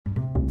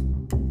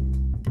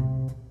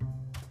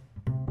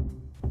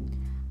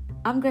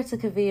I'm Greta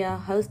Kavia,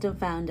 host and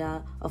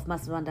founder of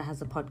Samantha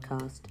Has a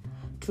Podcast.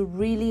 To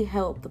really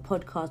help the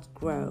podcast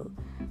grow,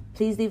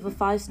 please leave a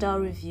 5-star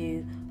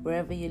review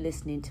wherever you're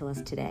listening to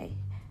us today.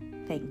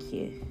 Thank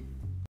you.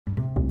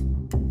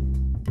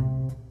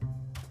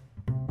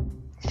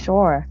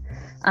 Sure.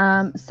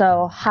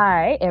 So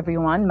hi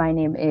everyone, my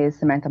name is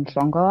Samantha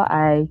Mhlongo.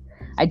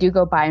 I do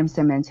go by All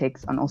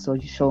Semantics on all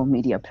social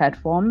media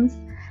platforms.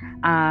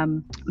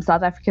 I'm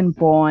South African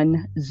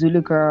born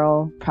Zulu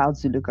girl, proud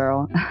Zulu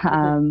girl,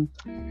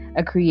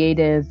 a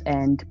creative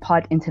and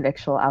part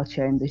intellectual out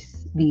here in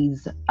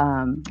these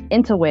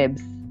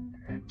interwebs,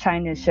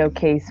 trying to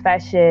showcase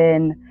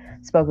fashion,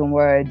 spoken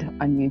word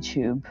on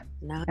YouTube,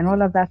 and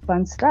all of that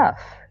fun stuff.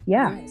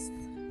 Yeah. Nice.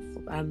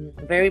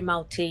 Very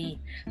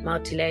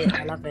multi-layered.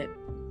 I love it.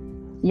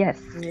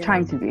 Yes, Yeah.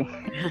 Trying to be.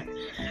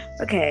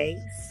 Okay,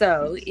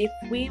 so if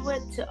we were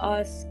to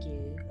ask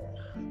you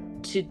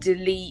to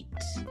delete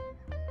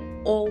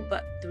all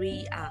but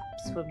 3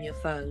 apps from your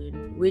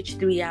phone, which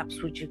 3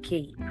 apps would you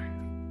keep?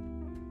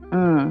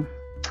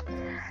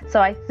 So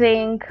I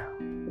think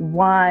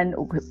one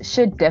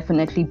should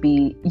definitely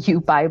be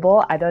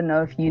YouBible. I don't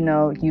know if you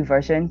know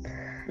YouVersion.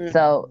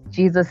 So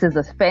Jesus is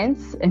a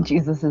fence and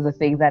Jesus is a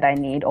thing that I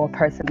need, or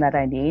person that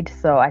I need.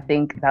 So I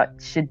think that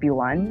should be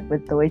one.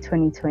 With the way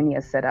 2020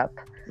 is set up,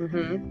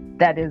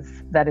 that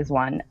is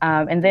one.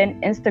 And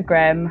then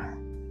Instagram,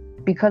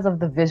 because of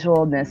the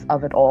visualness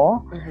of it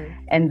all.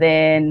 And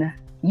then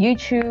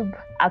YouTube,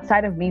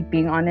 outside of me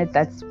being on it,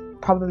 that's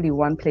probably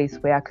one place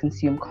where I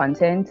consume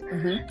content.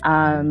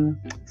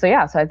 So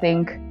I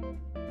think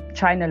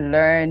trying to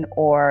learn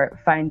or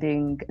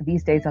finding,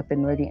 these days I've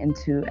been really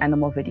into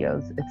animal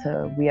videos. It's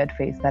a weird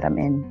phase that I'm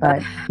in,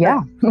 but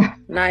yeah.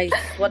 Nice.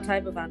 What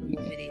type of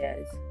animal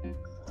videos?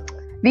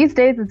 These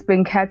days it's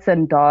been cats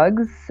and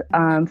dogs.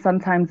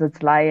 Sometimes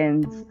it's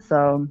lions.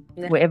 So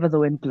wherever the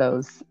wind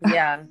blows.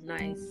 Yeah,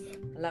 nice.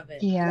 I love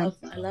it. Yeah.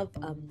 I love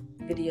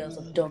videos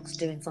of dogs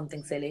doing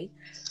something silly.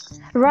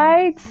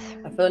 Right?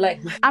 I feel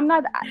like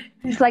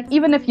it's like,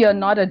 even if you're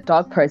not a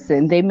dog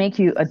person, they make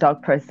you a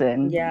dog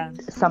person. Yeah.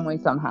 Some way,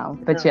 somehow.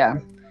 But yeah.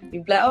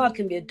 You'd be like, I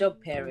can be a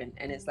dog parent.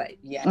 And it's like,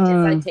 it's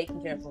like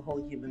taking care of a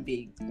whole human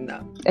being.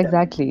 No.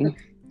 Exactly.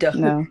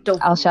 Don't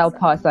I shall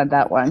pass on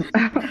that one.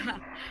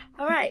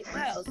 All right.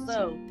 Well,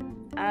 so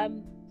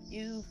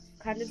you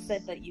kind of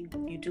said that you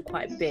do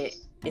quite a bit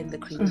in the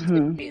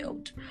creative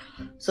field.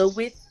 So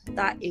with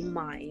that in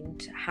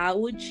mind, how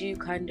would you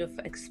kind of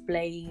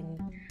explain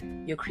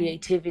your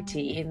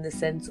creativity in the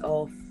sense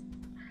of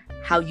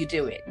how you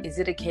do it? Is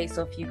it a case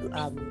of you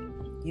are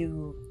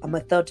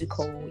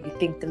methodical, you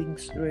think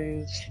things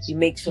through, you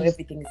make sure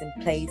everything is in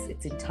place,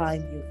 it's in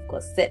time, you've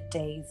got set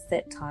days,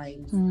 set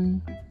times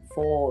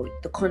for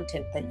the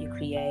content that you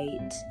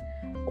create?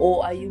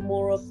 Or are you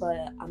more of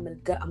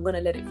I'm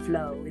gonna let it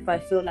flow? If I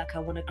feel like I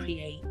want to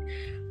create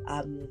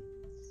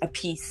a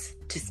piece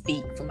to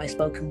speak for my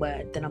spoken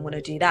word, then I'm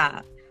gonna do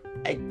that.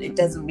 It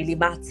doesn't really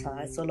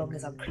matter so long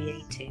as I'm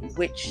creating.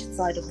 Which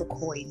side of the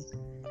coin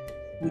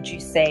would you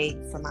say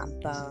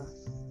Samantha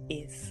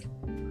is?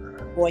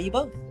 Or are you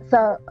both?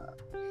 So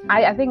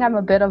I think I'm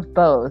a bit of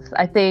both.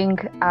 I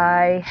think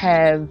I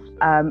have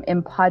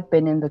in part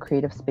been in the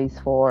creative space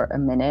for a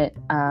minute,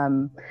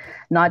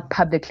 not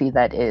publicly,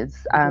 that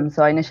is.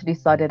 So I initially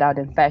started out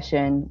in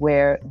fashion,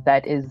 where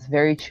that is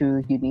very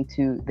true.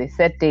 They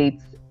set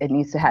dates, it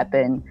needs to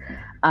happen.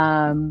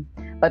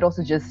 But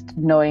also just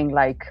knowing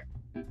like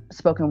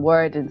spoken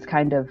word is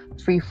kind of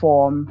free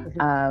form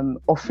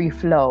or free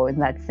flow in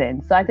that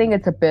sense. So I think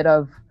it's a bit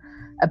of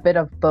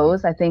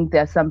both. I think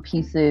there's some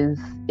pieces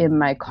in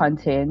my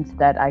content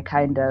that I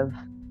kind of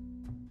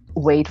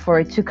wait for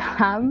it to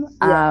come,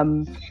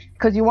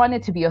 because you want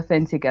it to be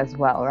authentic as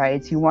well,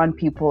 right? You want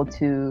people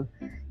to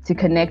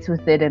connect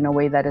with it in a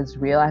way that is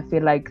real. I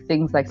feel like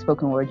things like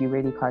spoken word, you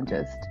really can't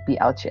just be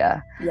out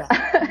here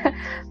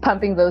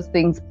pumping those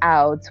things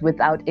out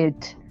without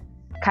it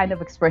kind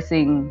of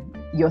expressing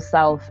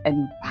yourself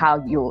and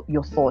how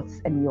your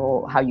thoughts and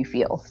how you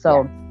feel.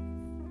 So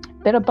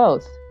bit of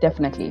both,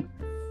 definitely.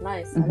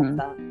 Nice. I love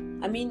that.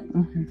 I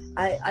mean,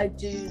 I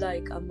do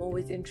like, I'm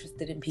always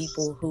interested in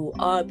people who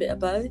are a bit of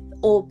both,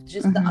 or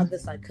just the other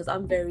side, because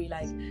I'm very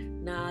like,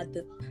 nah,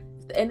 the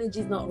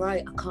energy's not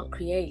right, I can't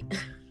create.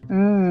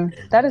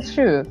 That is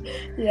true.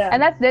 Yeah.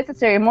 And that's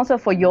necessary, and also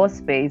for your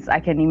space, I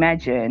can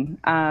imagine.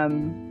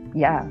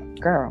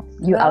 Girl,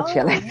 out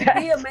here like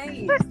that. You'd be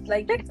amazed.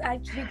 Like, it's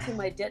actually to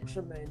my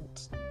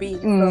detriment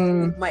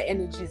being my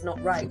energy's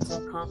not right, so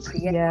I can't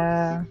create.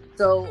 Yeah.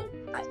 So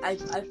I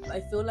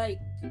feel like,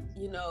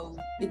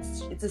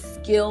 it's a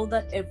skill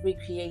that every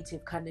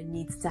creative kind of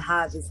needs to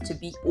have, is to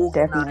be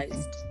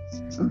organized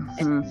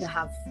and to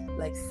have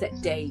like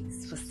set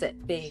days for set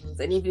things.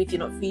 And even if you're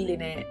not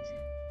feeling it,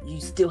 you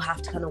still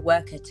have to kind of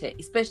work at it,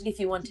 especially if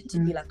you want it to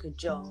be like a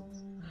job.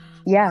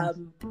 Yeah.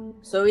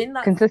 So in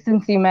that,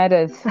 consistency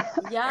matters.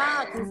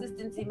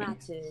 Consistency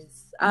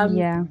matters.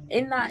 Yeah.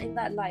 In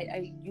that light,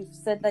 you've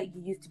said that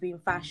you used to be in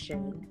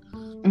fashion,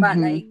 but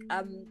like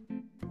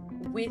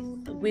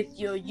with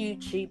your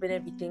YouTube and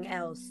everything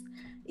else,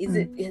 has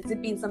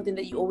it been something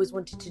that you always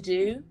wanted to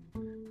do?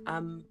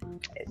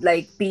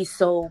 Like be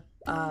so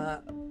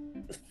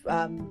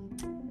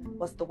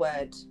what's the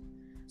word?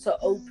 So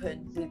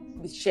open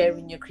with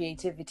sharing your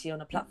creativity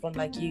on a platform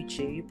like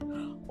YouTube,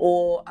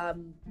 or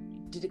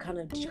did you kind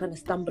of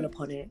stumble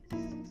upon it?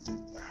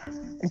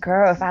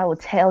 Girl, if I will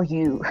tell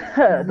you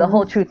the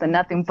whole truth and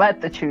nothing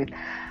but the truth.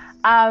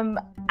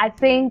 I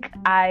think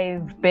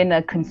I've been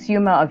a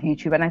consumer of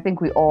YouTube, and I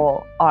think we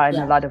all are in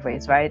a lot of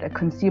ways, right? A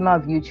consumer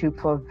of YouTube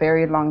for a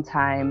very long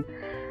time,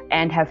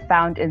 and have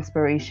found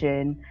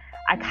inspiration.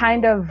 I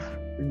kind of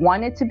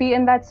wanted to be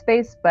in that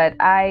space, but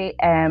I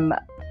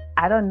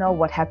don't know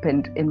what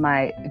happened in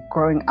my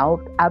growing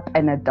up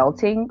and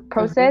adulting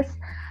process.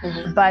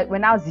 But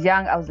when I was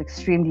young, I was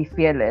extremely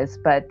fearless.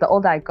 But the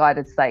older I got,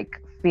 it's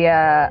like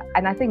fear,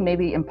 and I think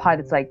maybe in part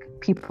it's like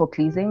people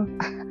pleasing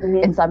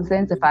in some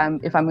sense, if I'm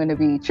going to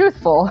be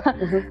truthful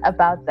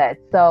about that.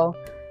 So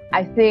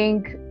I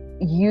think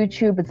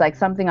YouTube is like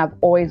something I've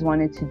always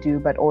wanted to do,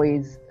 but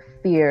always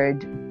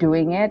feared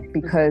doing it,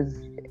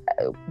 because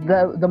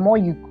the more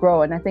you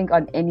grow, and I think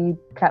on any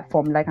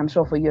platform, like I'm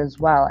sure for you as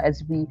well,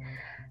 as we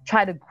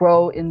try to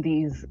grow in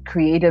these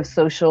creative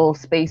social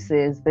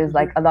spaces, there's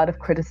like a lot of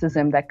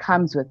criticism that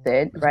comes with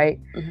it, right?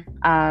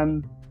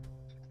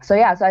 So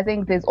I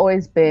think there's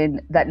always been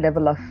that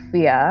level of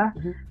fear,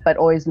 but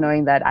always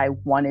knowing that I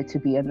wanted to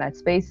be in that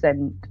space.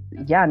 And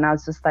now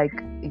it's just like,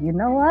 you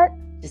know what?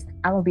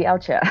 I'm gonna be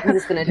out here. I'm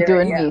just gonna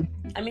doing me.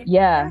 I mean,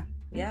 yeah,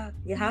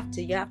 you have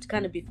to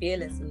kind of be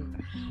fearless.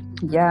 And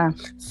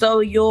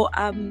so your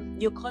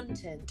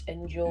content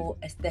and your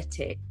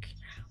aesthetic,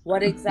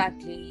 what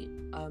exactly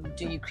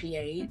do you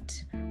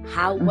create?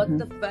 What's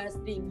the first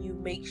thing you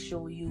make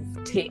sure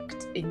you've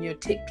ticked in your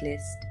tick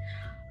list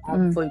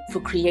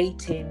for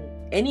creating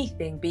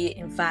anything, be it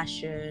in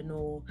fashion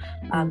or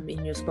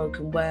in your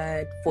spoken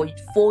word for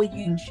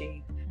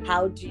YouTube?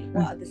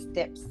 What are the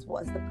steps?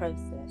 What is the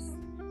process?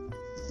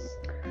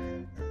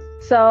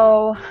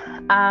 So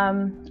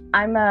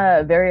I'm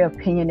a very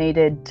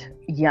opinionated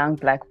young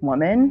Black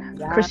woman,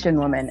 Christian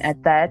woman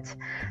at that.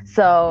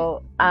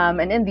 So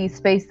and in these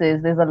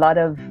spaces, there's a lot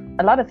of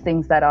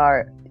things that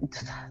are,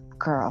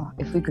 girl,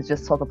 if we could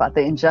just talk about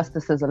the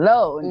injustices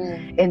alone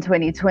in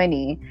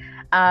 2020.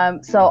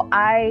 So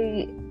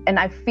I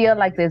feel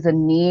like there's a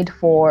need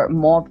for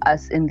more of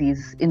us in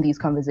these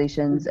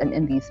conversations and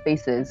in these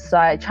spaces. So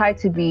I try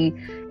to be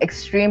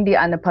extremely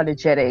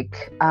unapologetic,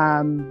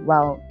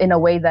 in a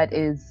way that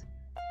is,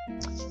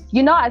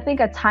 I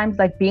think at times,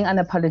 like, being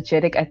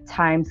unapologetic at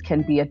times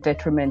can be a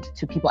detriment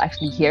to people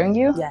actually hearing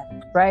you,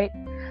 right?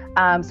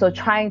 So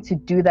trying to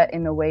do that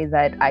in a way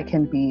that I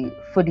can be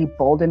fully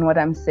bold in what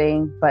I'm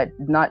saying, but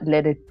not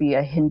let it be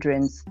a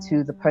hindrance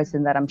to the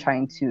person that I'm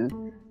trying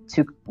to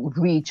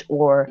reach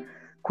or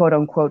quote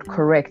unquote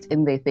correct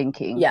in their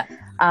thinking.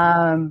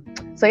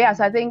 So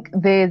I think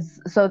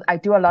I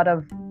do a lot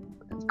of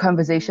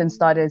conversation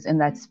starters in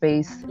that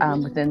space,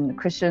 within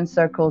Christian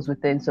circles,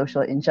 within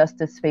social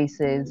injustice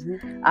spaces.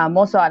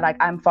 Also,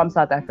 I'm from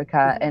South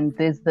Africa, and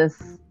there's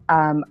this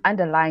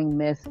underlying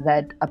myth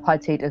that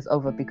apartheid is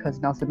over because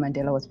Nelson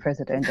Mandela was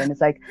president, and it's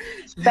like,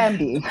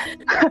 family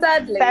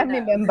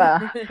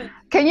member,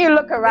 can you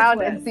look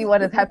around and see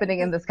what is happening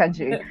in this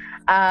country?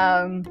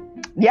 And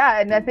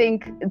I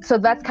think so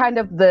that's kind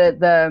of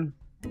the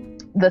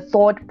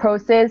thought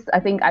process. I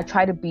think I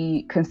try to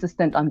be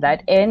consistent on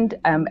that end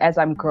as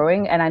I'm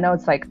growing, and I know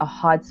it's like a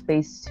hard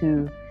space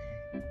to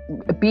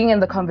being in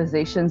the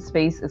conversation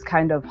space is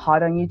kind of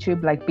hard on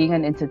YouTube. Like, being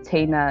an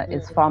entertainer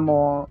is far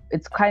more,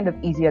 it's kind of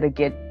easier to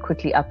get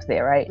quickly up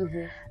there, right?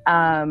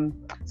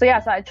 So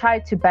I try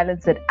to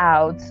balance it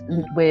out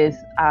with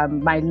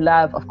my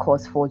love, of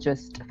course, for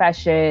just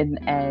fashion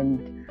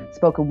and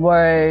spoken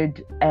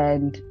word,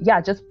 and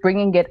just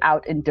bringing it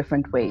out in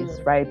different ways,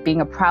 right? Being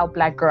a proud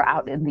Black girl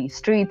out in these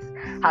streets,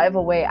 however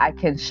way I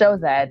can show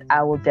that,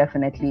 I will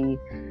definitely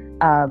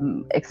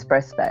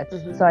express that.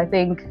 So I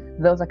think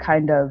those are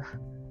kind of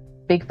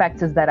big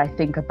factors that I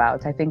think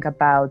about.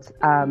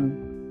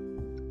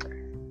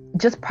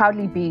 Just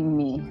proudly being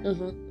me,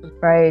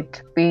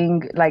 right?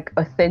 Being like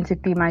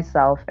authentically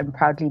myself and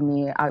proudly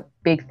me are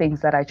big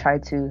things that I try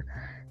to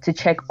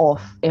check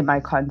off in my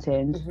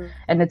content.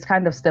 And it's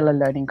kind of still a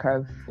learning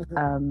curve,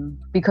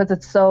 because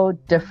it's so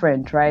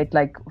different, right?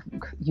 Like,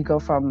 you go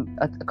from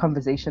a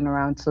conversation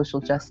around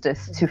social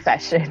justice to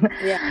fashion.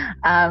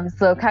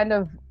 So kind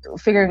of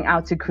figuring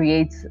out to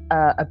create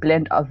a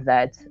blend of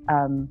that.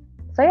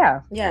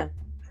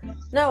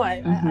 No,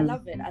 I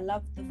love it. I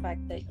love the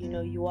fact that,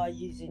 you are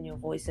using your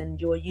voice and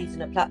you're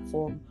using a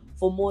platform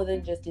for more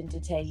than just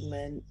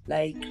entertainment,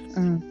 like,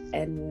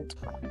 and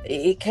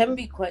it can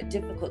be quite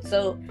difficult.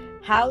 So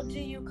how do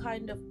you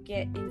kind of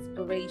get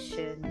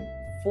inspiration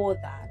for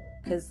that?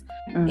 Because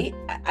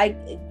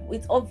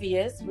it's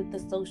obvious with the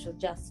social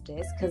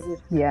justice, because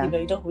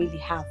you don't really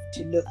have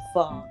to look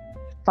far.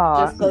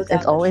 Just go down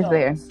it's always shops,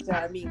 there. So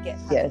I mean, get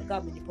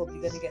gum, and you're probably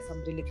going to get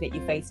somebody looking at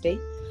your face day.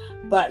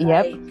 But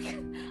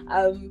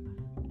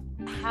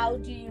how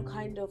do you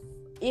kind of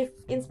if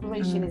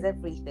inspiration is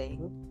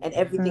everything and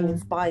everything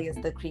inspires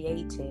the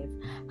creative,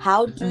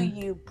 how do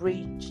you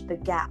bridge the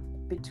gap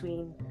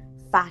between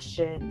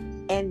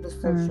fashion and the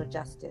social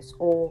justice,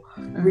 or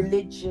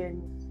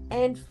religion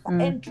and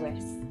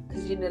dress?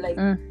 Because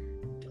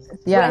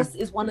dress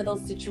is one of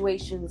those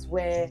situations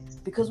where,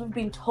 because we've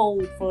been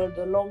told for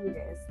the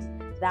longest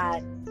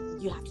that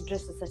you have to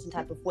dress a certain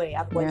type of way,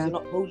 otherwise you're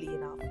not holy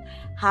enough.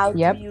 How do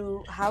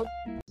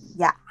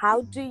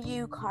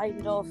you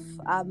kind of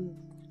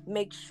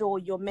make sure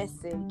your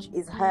message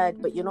is heard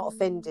but you're not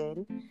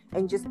offending,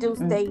 and you're still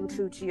staying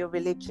true to your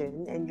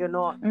religion, and you're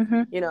not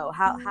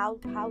how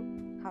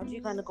do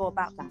you kind of go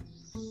about that?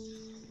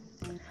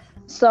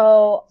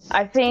 So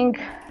I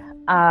think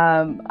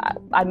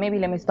maybe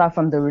let me start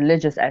from the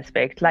religious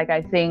aspect. Like,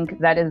 I think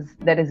that is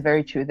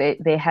very true.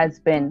 There has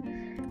been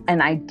an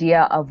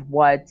idea of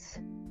what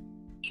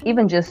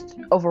even just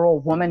overall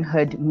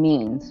womanhood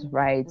means,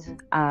 right?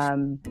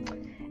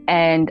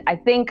 And I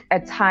think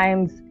at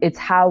times it's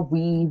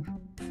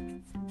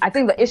I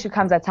think the issue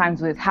comes at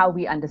times with how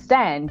we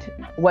understand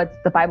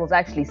what the Bible's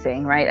actually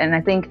saying, right? And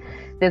I think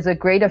there's a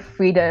greater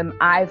freedom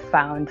I've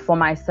found for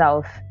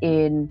myself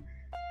in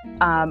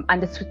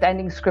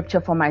understanding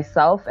scripture for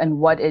myself and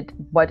what it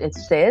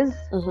says,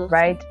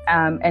 right?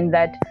 And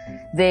that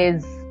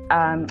there's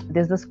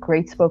this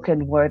great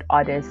spoken word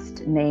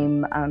artist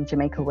named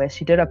Jamaica West.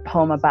 She did a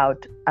poem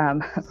about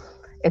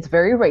it's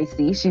very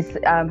racy.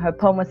 Her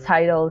poem was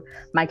titled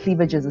 "My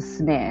Cleavage is a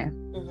Snare,"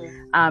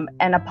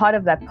 and a part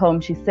of that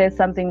poem, she says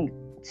something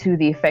to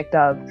the effect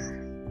of,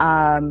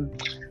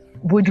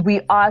 "Would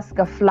we ask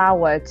a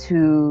flower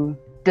to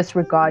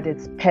disregard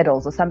its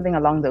petals," or something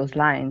along those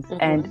lines?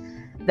 And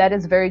that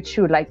is very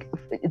true. Like,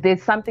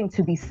 there's something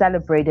to be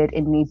celebrated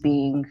in me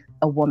being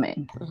a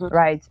woman,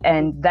 right?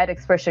 And that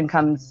expression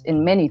comes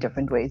in many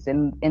different ways,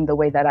 in the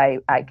way that I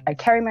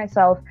carry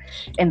myself,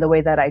 in the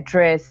way that I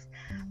dress.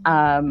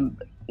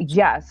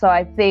 So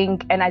I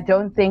think, and I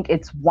don't think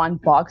it's one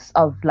box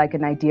of like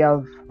an idea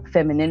of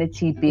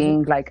femininity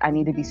being like, I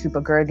need to be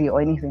super girly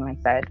or anything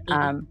like that.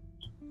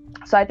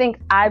 So I think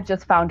I've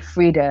just found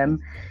freedom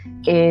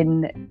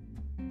in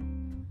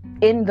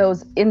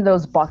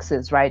those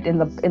boxes, right?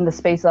 In the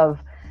space of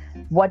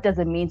what does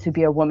it mean to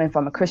be a woman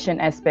from a Christian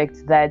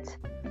aspect, that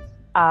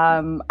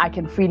I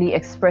can freely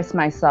express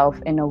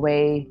myself in a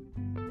way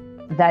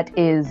that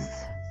is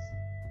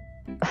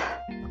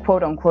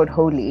quote unquote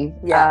holy,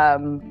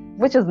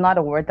 which is not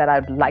a word that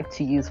I'd like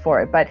to use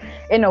for it, but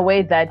in a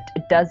way that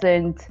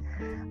doesn't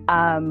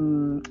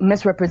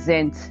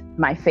misrepresent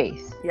my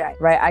faith.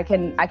 Right. I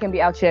can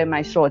be out here in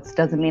my shorts,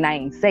 doesn't mean I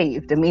ain't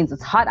saved. It means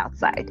it's hot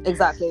outside.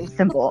 Exactly.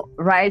 Simple,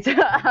 right?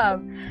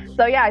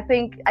 So yeah, I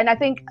think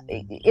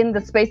in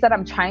the space that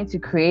I'm trying to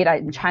create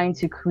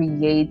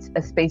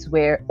a space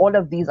where all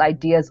of these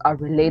ideas are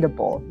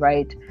relatable,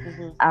 right?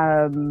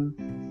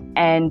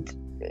 And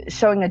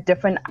showing a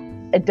different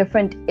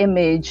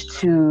image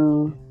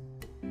to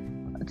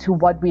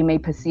what we may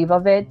perceive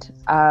of it.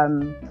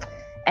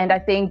 And I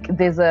think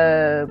there's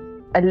a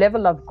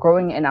level of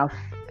growing in our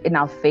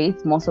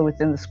faith, more so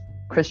within this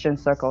Christian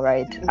circle,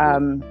 right?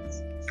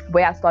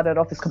 Where I started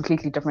off is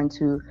completely different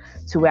to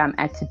where I'm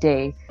at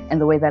today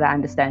and the way that I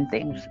understand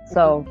things.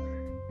 So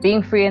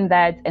being free in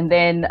that, and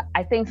then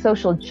I think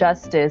social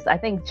justice, I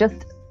think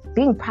just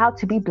being proud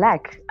to be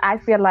Black. I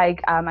feel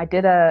like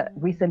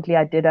we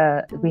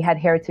had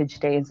Heritage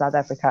Day in South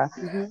Africa.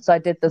 So I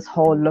did this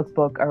whole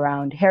lookbook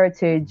around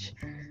heritage.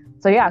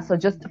 So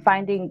just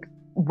finding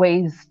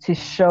ways to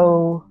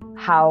show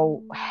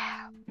how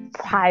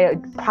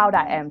proud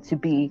I am to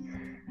be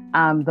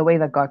the way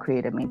that God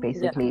created me,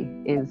 basically,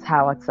 is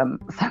how I'd sum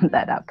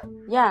that up.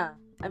 Yeah,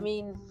 I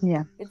mean,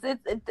 it's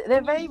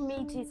they're very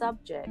meaty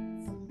subjects,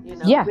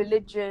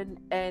 religion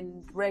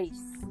and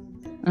race.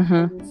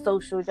 And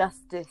social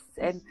justice,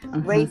 and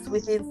race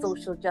within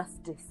social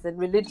justice, and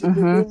religion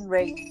within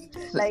race.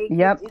 Like,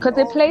 because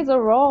it plays a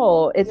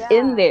role. It's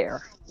in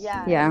there.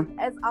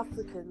 As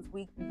Africans,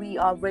 we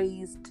are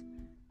raised,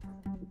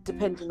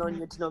 depending on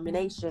your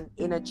denomination,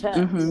 in a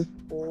church,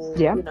 or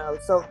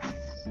so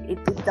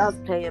it does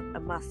play a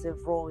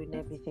massive role in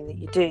everything that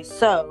you do.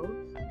 So,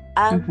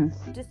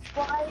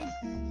 describe,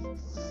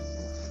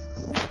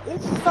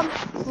 if someone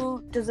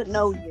who doesn't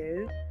know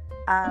you,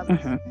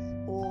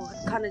 or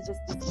kind of just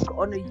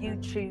on a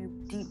YouTube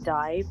deep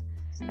dive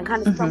and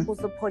kind of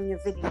stumbles upon your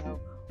video,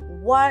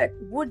 what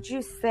would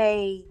you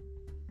say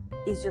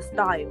is your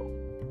style?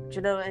 Do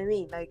you know what I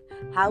mean? Like,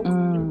 how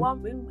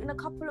in a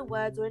couple of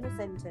words or in a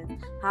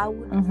sentence, how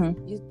would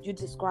you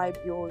describe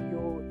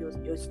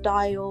your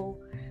style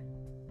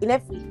in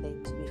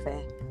everything, to be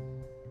fair?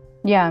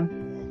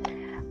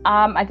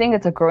 I think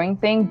it's a growing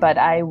thing, but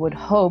I would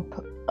hope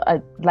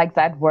like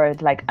that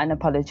word, like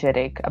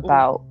unapologetic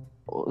about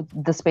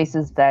the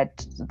spaces,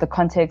 that the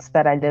context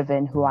that I live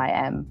in, who I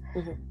am.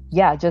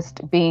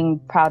 Just being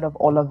proud of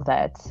all of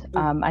that.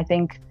 I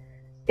think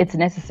it's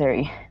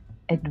necessary.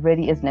 It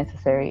really is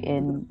necessary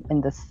in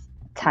this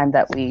time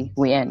that we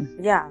in.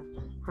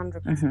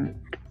 100%.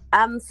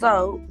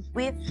 So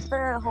with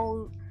the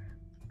whole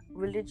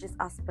religious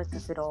aspect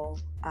of it all,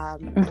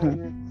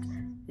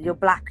 and your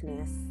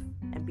blackness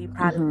and being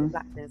proud of your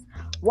blackness,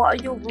 what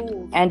are your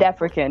rules? And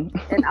African.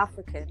 And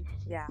African,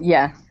 yeah.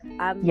 Yeah.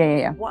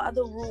 What are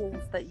the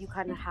rules that you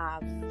kind of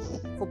have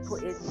for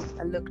putting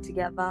a look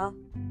together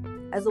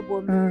as a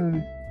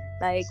woman?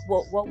 Like,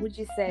 what would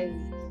you say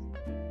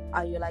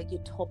are your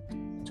top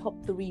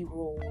 3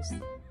 rules?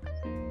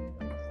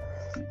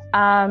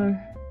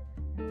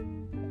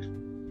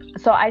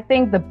 So I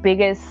think the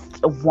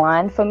biggest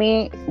one for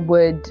me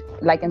would,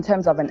 like, in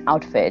terms of an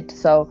outfit.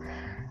 So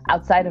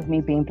outside of me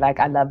being black,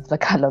 I love the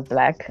color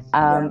black.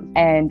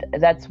 And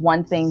that's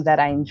one thing that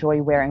I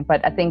enjoy wearing.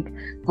 But I think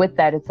with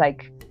that, it's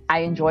like, I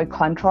enjoy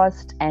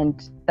contrast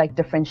and like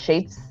different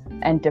shapes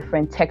and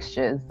different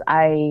textures.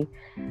 I'm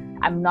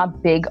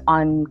not big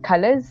on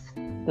colors,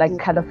 like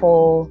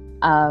colorful.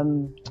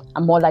 I'm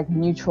more like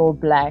neutral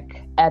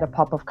black, add a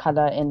pop of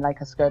color in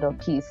like a skirt or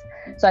piece.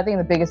 So I think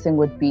the biggest thing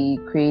would be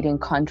creating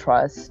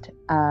contrast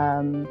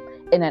in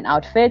an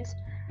outfit.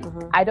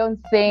 I don't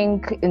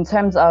think in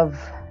terms of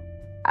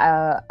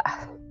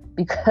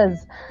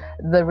because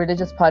the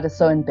religious part is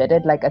so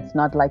embedded, like it's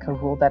not like a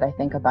rule that I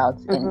think about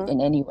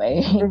in any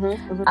way.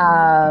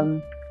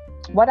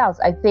 What else?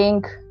 I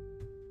think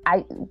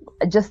I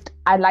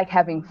like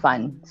having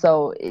fun.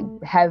 So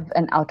have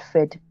an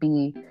outfit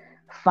be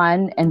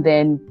fun and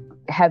then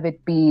have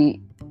it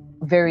be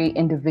very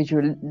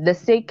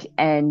individualistic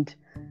and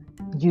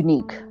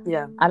unique.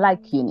 I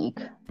like unique.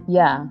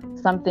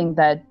 Something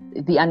that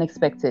the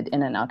unexpected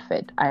in an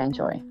outfit I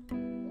enjoy.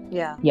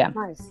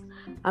 Nice.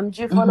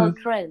 Do you follow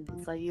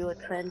trends? Are you a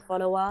trend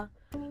follower,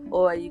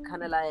 or are you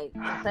kind of like,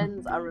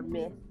 trends are a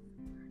myth,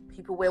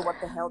 people wear what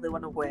the hell they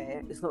want to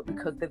wear, it's not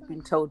because they've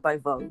been told by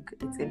Vogue,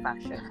 it's in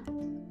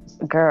fashion?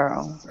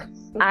 Girl,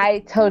 I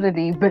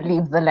totally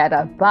believe the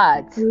latter,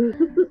 but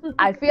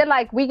I feel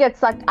like I get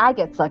sucked.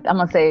 I'm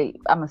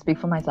gonna speak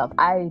for myself.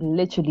 I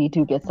literally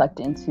do get sucked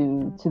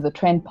into the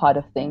trend part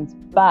of things,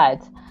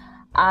 but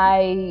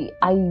I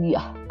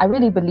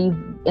really believe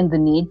in the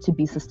need to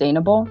be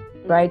sustainable,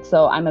 right?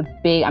 So I'm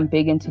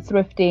big into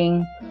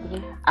thrifting,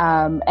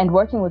 and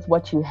working with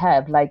what you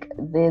have. Like,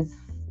 there's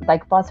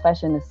like, fast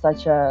fashion is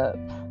such a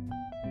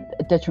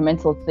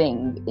detrimental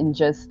thing in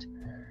just,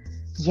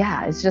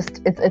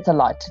 it's a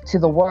lot to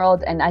the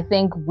world. And I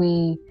think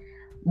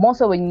more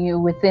so when you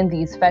within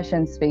these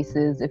fashion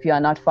spaces, if you are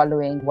not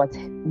following what's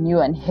new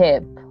and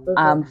hip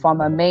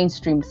from a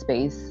mainstream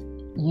space,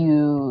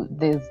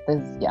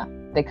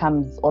 there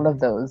comes all of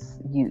those,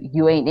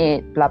 you ain't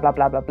it, blah blah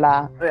blah blah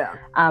blah.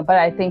 But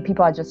I think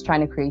people are just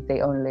trying to create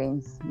their own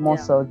lanes more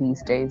so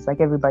these days.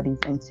 Like, everybody's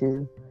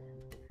into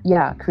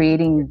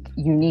creating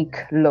unique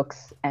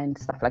looks and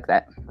stuff like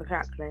that.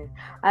 Exactly.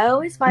 I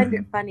always find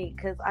it funny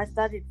because I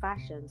studied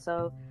fashion,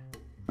 so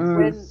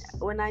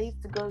when I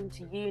used to go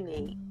into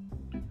uni,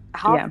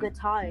 half the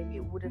time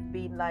it would have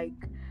been like,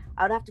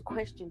 I would have to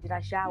question, did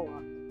I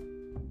shower?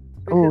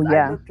 Because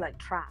I looked like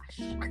trash.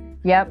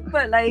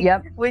 But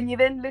when you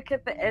then look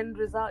at the end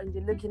result and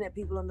you're looking at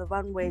people on the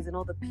runways and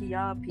all the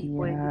PR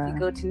people, and if you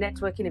go to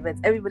networking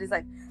events, everybody's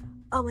like,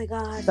 oh my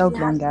gosh, so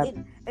blonde up.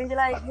 And you're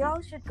like,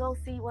 y'all should go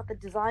see what the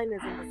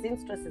designers and the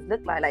seamstresses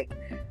look like. Like,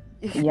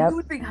 you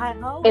would think,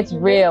 how it's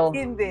real.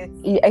 In this?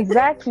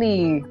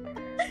 Exactly.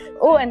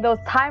 Oh, and those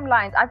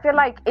timelines. I feel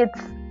like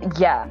it's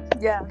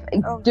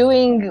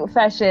doing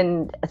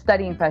fashion,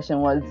 studying fashion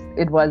was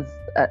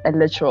a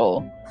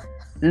literal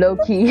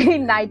low-key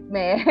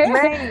nightmare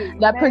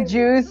that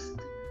produced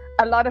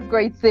a lot of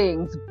great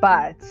things,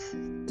 but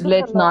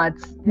let's not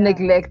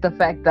neglect the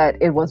fact that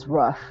it was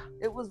rough.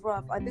 It was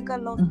rough. I think I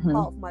lost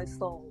part of my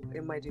soul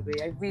in my degree.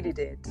 I really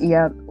did.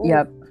 Yep.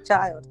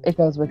 Child. It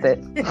goes with it.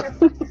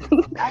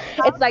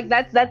 It's like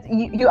that's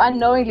you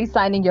unknowingly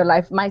signing your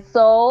life. My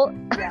soul,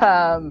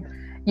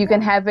 you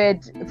can have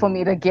it for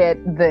me to get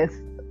this.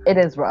 It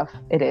is rough.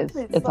 It is.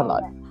 It's a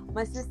lot.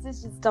 My sister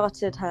just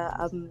started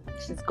her,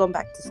 she's gone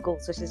back to school,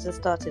 so she's just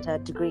started her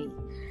degree.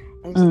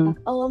 And she's like,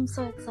 oh, I'm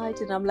so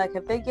excited. I'm like,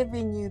 have they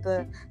given you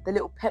the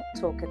little pep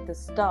talk at the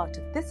start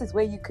of, this is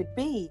where you could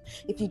be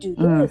if you do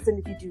this and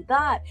if you do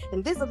that,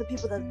 and these are the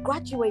people that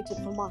graduated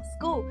from our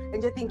school,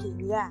 and you're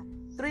thinking,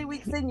 3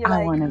 weeks in, you're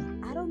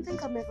I don't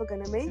think I'm ever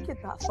gonna make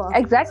it that far.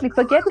 Exactly.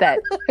 Forget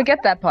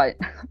that part.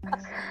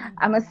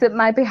 I'm gonna sit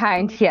my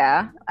behind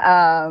here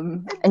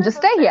and just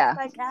stay here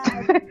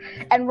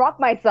and rock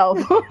myself.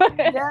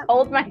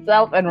 Hold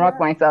myself and rock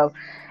myself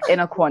in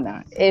a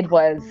corner. It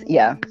was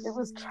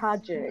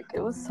tragic.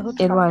 It was so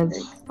tragic. It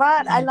was,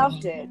 but I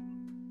loved it.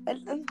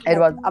 It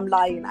was. I'm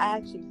lying. I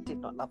actually did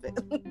not love it.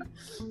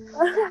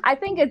 I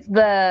think it's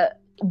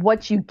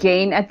what you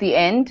gain at the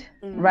end,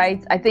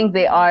 right? I think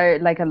they are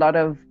like a lot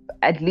of,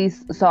 at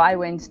least, so I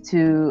went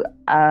to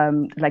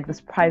like this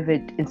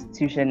private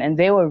institution, and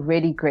they were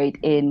really great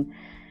and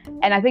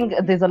I think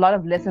there's a lot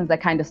of lessons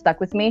that kind of stuck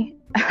with me.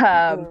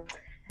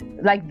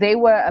 Like, they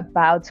were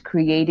about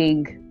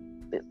creating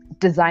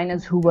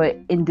designers who were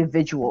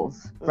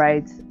individuals,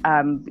 right?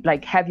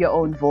 Like, have your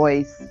own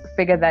voice,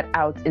 figure that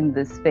out in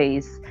this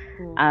space.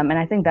 And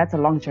I think that's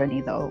a long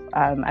journey, though.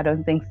 I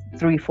don't think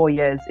 3-4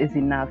 years is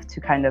enough to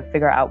kind of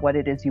figure out what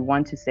it is you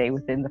want to say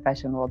within the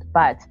fashion world.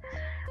 But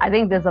I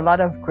think there's a lot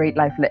of great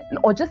life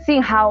or just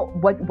seeing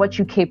what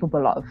you're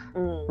capable of,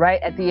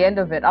 right? At the end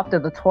of it, after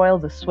the toil,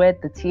 the sweat,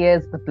 the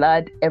tears, the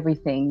blood,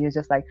 everything, you're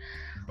just like,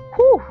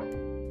 whew,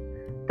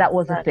 that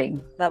was a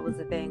thing. That was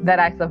a thing. That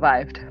I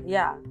survived.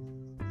 Yeah.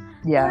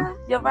 Yeah,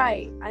 you're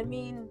right. I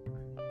mean,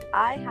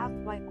 I have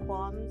my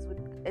qualms with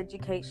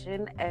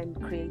education and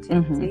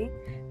creativity.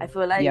 I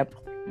feel like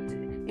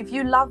if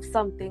you love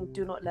something,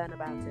 do not learn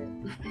about it.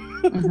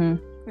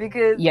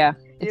 Because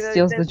it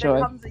steals the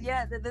joy.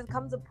 There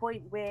comes a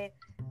point where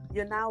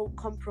you're now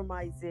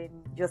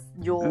compromising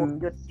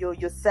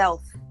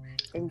yourself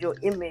and your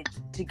image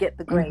to get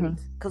the grade.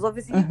 Because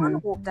obviously you want to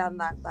walk down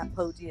that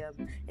podium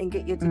and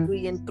get your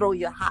degree and throw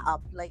your hat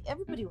up. Like,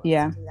 everybody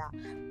wants to do that.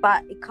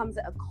 But it comes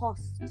at a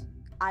cost,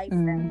 I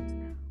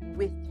found,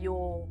 with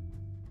your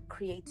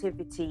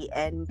creativity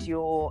and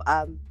your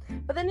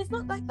but then it's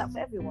not like that for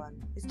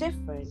everyone. It's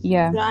different. You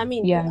know what I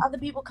mean? Other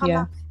people come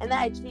up and they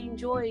actually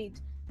enjoyed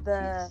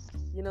the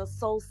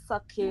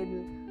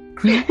soul-sucking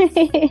clips.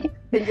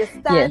 And you're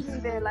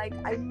standing there like,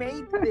 I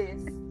made this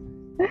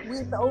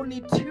with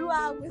only 2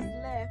 hours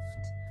left,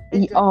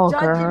 and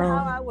judging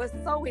how I was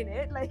sewing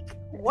it. Like,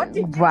 what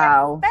did you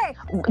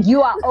expect?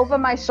 You are over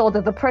my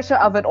shoulder, the pressure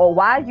of it all.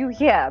 Why are you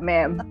here,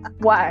 ma'am?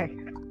 Why?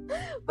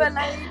 But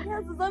like,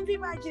 so some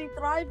people actually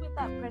thrive with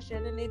that pressure,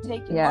 and then they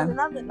take it on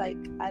another. Like,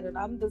 I don't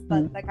know. I'm just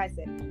like I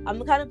said, I'm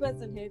the kind of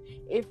person who,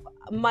 if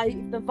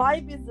the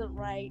vibe isn't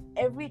right,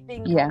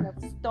 everything kind of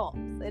stops,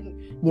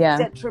 and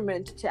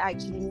detriment to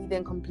actually me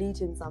then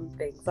completing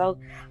something. So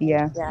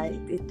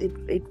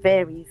it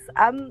varies.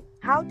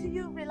 How do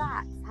you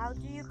relax? How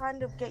do you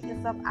kind of get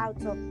yourself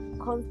out of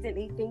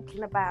constantly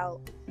thinking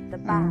about the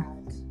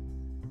bad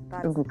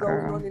that's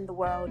going on in the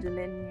world, and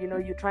then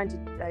you're trying to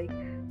like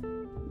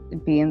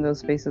be in those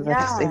spaces at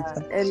the same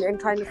time and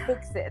kind of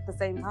fix it at the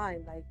same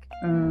time, like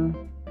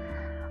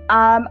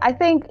I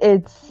think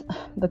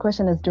the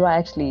question is, do I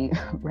actually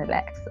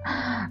relax?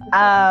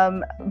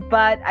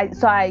 But I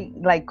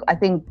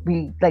think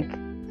we, like,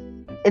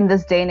 in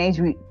this day and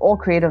age, we all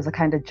creatives are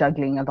kind of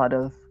juggling a lot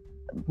of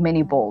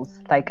many balls.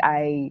 Like,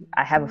 I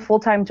have a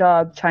full-time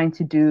job trying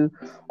to do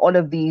all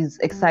of these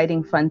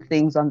exciting fun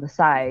things on the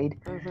side.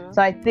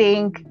 So I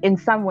think in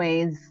some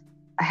ways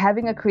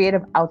having a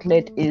creative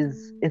outlet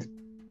is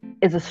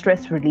a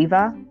stress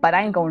reliever, but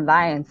I ain't gonna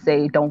lie and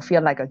say don't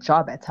feel like a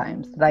job at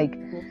times. Like,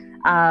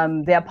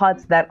 there are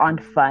parts that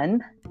aren't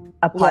fun,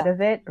 a part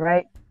of it,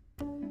 right?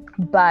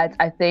 But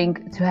I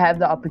think to have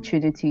the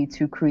opportunity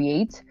to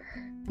create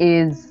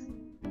is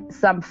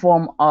some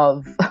form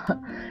of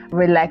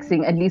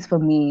relaxing, at least for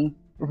me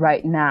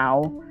right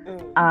now.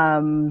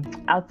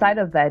 Outside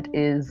of that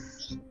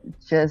is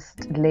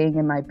just laying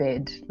in my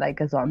bed like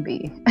a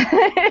zombie.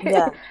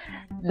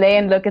 Lay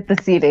and look at the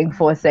ceiling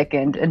for a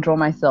second and draw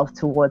myself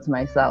towards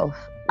myself.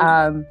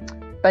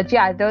 But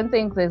I don't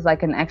think there's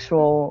like an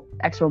actual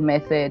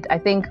method. I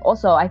think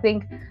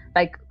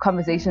like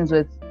conversations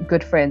with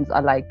good friends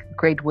are like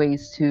great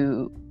ways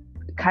to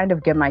kind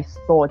of get my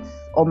thoughts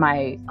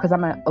because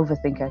I'm an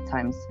overthinker at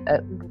times,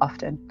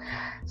 often.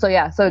 So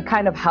it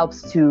kind of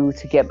helps to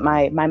get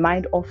my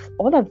mind off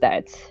all of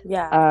that.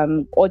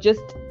 Or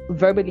just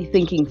verbally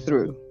thinking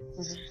through.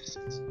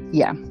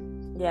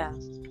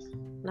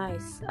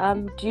 Nice.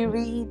 Do you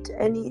read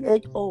any,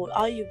 or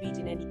are you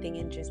reading anything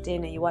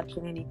interesting? Are you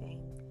watching anything?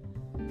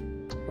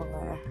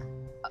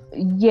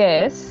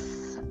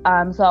 Yes.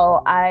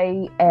 So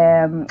I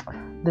am.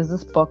 There's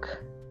this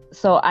book.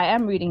 So I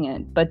am reading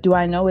it, but do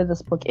I know where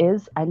this book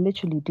is? I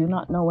literally do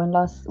not know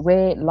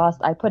where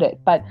last I put it.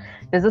 But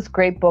there's this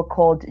great book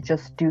called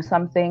Just Do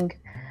Something,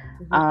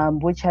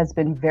 which has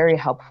been very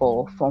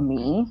helpful for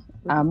me.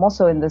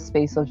 Also in the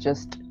space of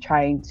just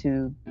trying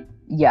to,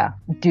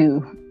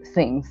 do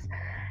things.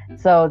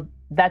 So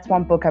that's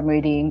one book I'm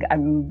reading.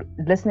 I'm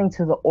listening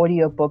to the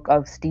audiobook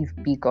of Steve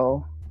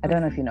Biko. I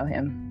don't know if you know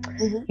him.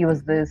 He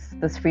was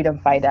this freedom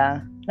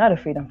fighter, not a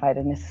freedom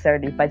fighter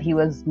necessarily, but he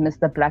was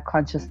Mr. Black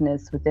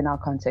Consciousness within our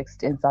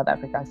context in South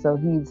Africa. So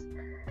he's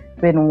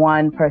been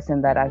one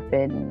person that I've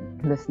been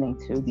listening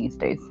to these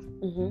days.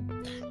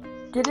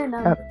 Didn't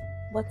know,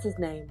 what's his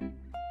name?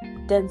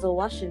 Denzel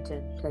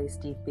Washington plays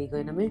Steve Biko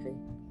in a movie.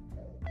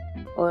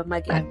 Or am I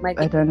getting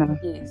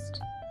confused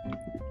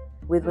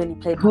with when he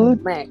played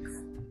Malcolm X?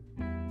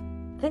 I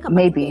think I'm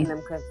getting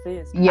them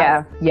confused.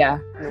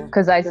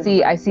 Because I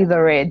see the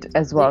red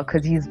as well,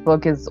 because his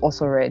book is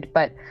also red,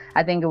 but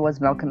I think it was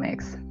Malcolm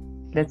X.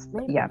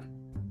 Maybe.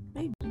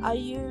 Are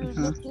you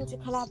looking to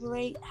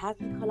collaborate? Have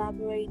you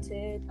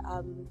collaborated?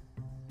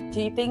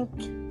 Do you think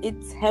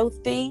it's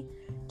healthy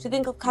to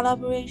think of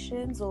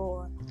collaborations,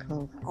 or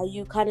are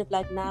you kind of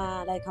like,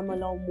 nah, like I'm a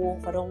lone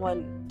wolf, I don't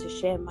want to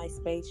share my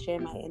space, share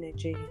my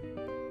energy?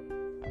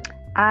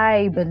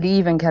 I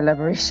believe in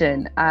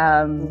collaboration. I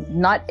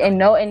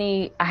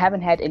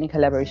haven't had any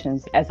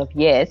collaborations as of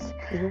yet,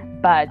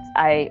 but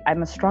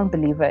I'm a strong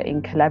believer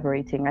in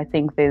collaborating. I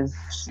think there's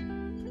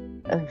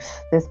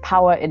there's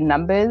power in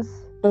numbers,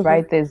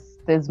 right?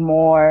 There's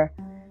more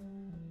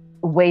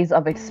ways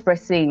of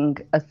expressing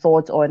a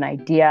thought or an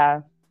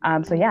idea.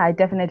 So yeah, I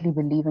definitely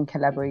believe in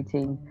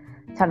collaborating.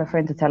 Tell a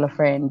friend to tell a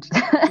friend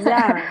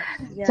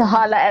to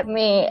holler at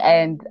me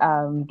and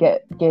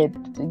get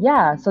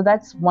so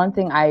that's one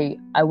thing I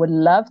would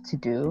love to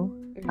do.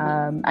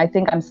 I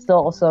think I'm still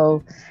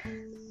also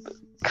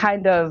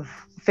kind of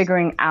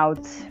figuring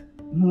out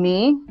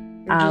me,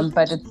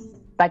 but it's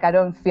like I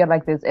don't feel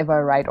like there's ever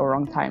a right or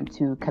wrong time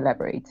to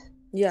collaborate.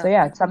 So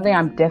yeah, it's something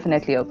I'm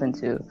definitely open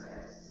to.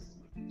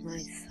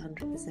 Nice,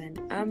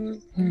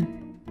 100%.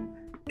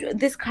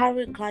 This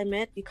current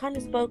climate, you kind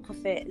of spoke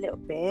of it a little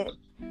bit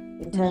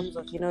in terms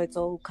of, it's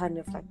all kind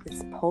of like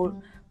this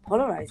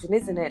polarizing,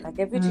 isn't it? Like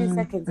every 2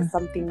 seconds is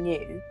something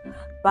new.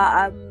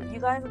 But you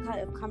guys are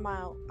kind of coming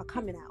out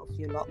of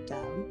your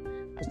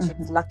lockdown, which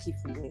is lucky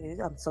for you.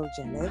 I'm so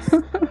jealous.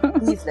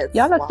 Please,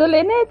 y'all are still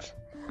in it?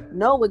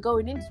 No, we're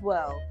going into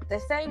they're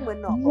saying we're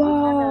not, but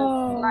we're kind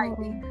of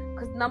slightly,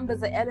 because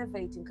numbers are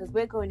elevating, because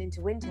we're going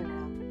into winter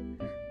now.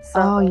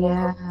 So,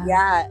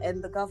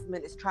 and the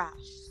government is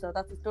trash. So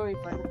that's a story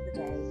for another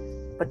day.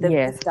 But they've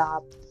messed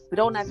up. We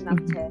don't have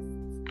enough tests.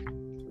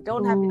 We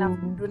don't have enough.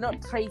 We're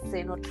not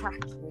tracing or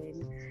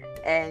tracking.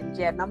 And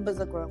numbers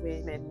are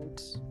growing,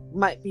 and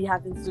might be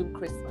having Zoom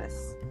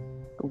Christmas.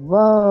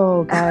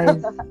 Whoa,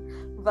 guys.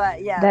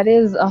 But that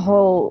is a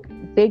whole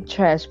big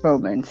trash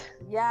moment.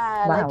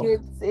 Yeah, wow. Like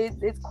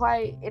it's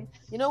quite.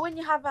 When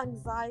you have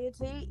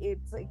anxiety,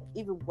 it's like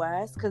even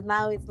worse, because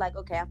now it's like,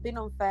 okay, I've been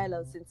on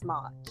furlough since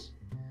March.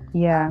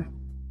 Yeah.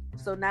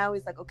 So now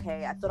it's like,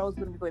 okay, I thought I was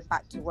going to be going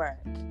back to work.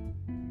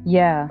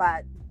 Yeah.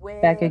 But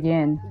back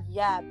again.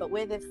 Yeah, but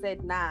where they've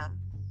said nah.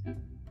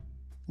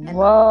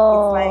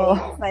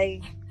 Whoa.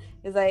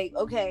 It's like,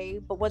 okay,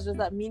 but what does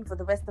that mean for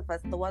the rest of us?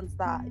 The ones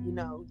that,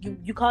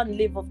 you can't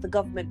live off the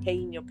government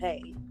paying your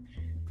pay.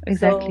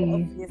 Exactly. So,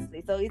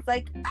 obviously. So it's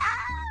like,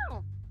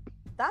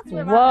 that's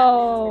where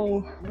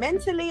I'm at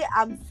mentally.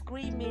 I'm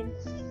screaming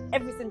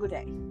every single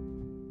day.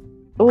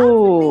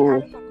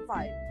 Oh.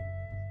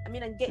 I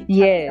mean, I'm getting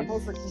tired. I'm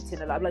also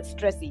eating a lot. I'm like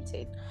stress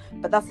eating,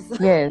 but that's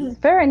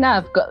fair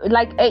enough.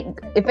 Like,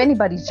 if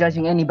anybody's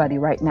judging anybody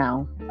right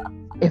now,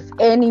 if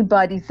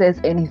anybody says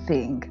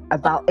anything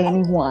about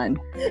anyone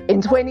in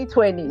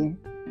 2020,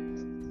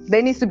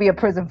 there needs to be a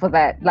prison for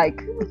that.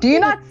 Like, do you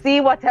not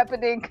see what's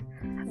happening?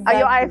 Exactly. Are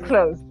your eyes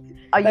closed?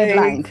 Are you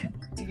blind?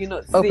 Do you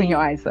not see? Open your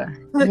eyes, sir.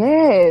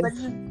 Yes.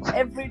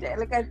 Every day,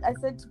 like I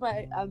said to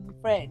my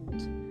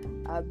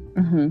friend,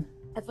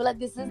 I feel like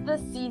this is the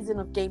season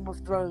of Game of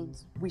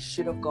Thrones we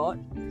should have got,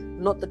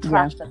 not the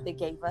trash that they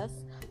gave us.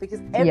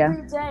 Because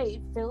every day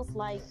it feels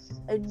like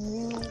a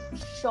new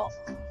shock.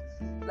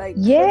 Like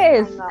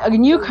a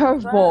new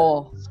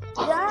curveball.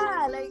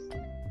 Yeah, like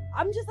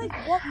I'm just like,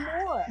 what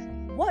more?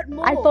 What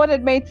more? I thought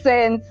it made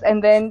sense,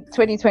 and then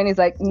 2020 is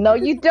like, no,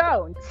 you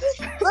don't.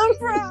 Surprise!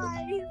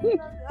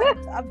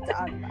 I'm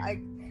done.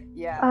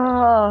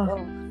 Oh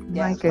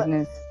my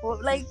goodness.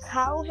 But, like,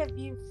 how have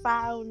you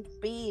found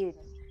being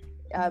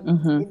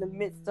in the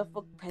midst of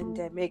a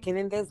pandemic? And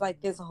then there's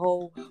like this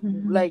whole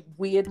like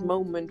weird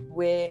moment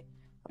where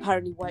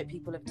apparently white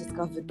people have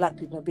discovered black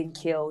people are being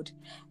killed,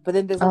 but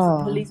then there's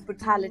also police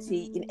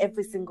brutality in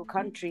every single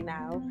country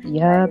now.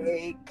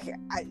 Like,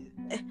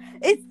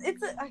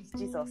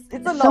 Jesus,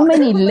 it's a lot. So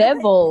many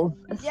levels,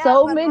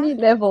 many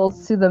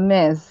levels to the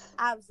mess.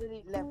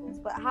 Absolute levels.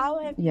 But how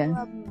have you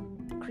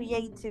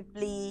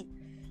creatively,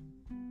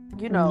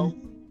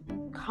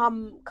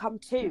 come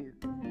to?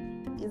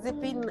 Has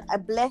it been a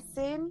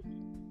blessing,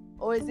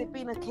 or has it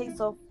been a case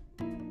of,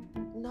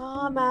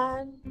 nah,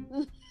 man?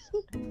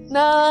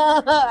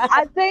 No.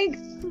 I think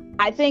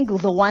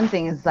the one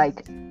thing is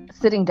like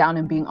sitting down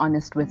and being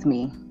honest with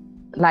me.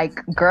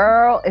 Like,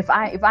 girl, if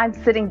I'm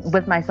sitting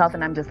with myself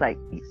and I'm just like,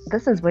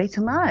 this is way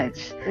too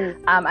much.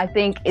 I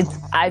think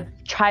I've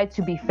tried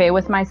to be fair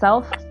with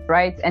myself,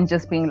 right? And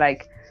just being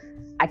like,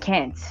 I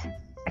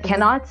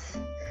cannot.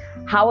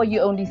 How are you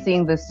only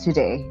seeing this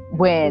today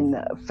when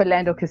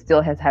Philando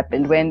Castile has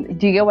happened?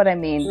 Do you get what I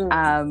mean?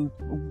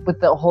 With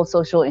the whole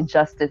social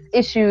injustice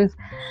issues,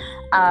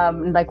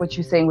 like what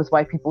you're saying with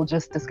white people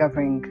just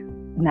discovering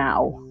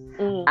now.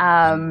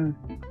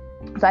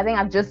 So I think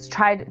I've just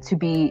tried to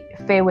be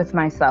fair with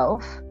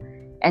myself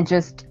and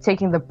just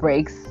taking the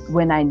breaks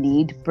when I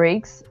need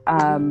breaks.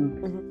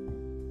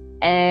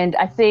 And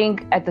I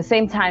think at the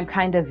same time,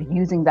 kind of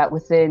using that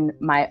within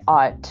my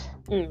art,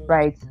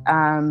 right?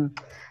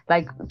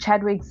 Like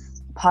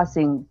Chadwick's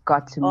passing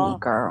got to me,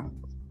 girl.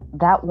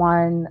 That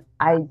one,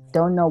 I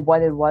don't know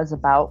what it was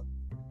about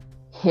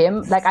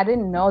him. Like, I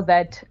didn't know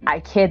that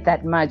I cared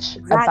that much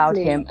about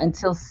him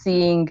until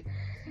seeing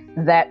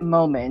that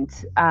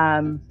moment.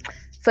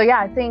 So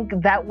yeah, I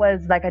think that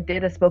was like, I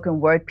did a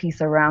spoken word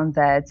piece around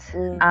that.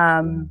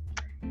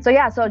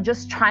 So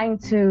just trying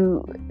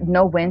to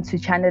know when to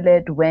channel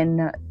it,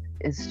 when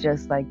is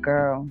just like,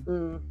 girl,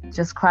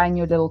 just cry in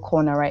your little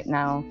corner right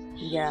now.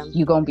 Yeah,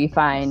 you're gonna be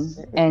fine.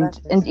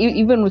 Exactly. And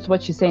even with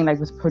what you're saying, like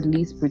with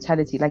police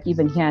brutality, like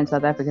even here in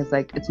South Africa, it's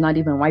like it's not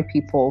even white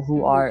people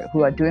who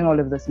are doing all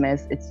of this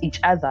mess, it's each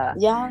other.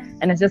 Yeah.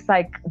 And it's just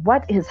like,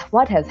 what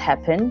has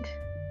happened?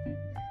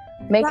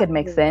 Make it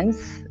make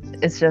sense.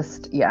 It's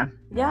just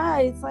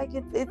it's like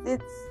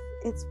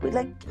it's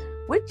like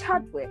with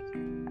Chadwick,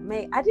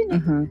 mate, I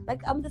didn't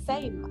like, I'm the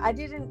same. I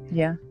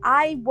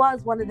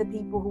was one of the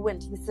people who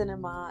went to the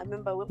cinema. I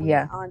remember with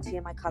my auntie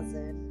and my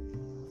cousin.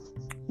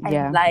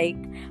 And like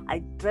I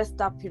dressed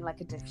up in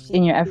like a different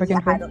in your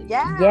African film.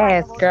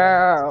 Yes,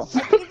 girl.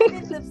 Like, even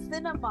in the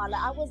cinema,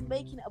 like I was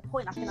making it a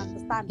point. I can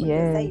understand what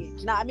you're saying. Do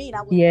you know what I mean?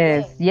 I was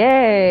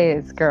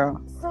yes,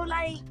 girl. So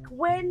like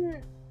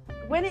when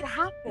it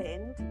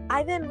happened,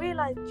 I then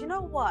realized, you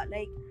know what?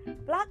 Like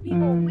Black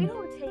people, we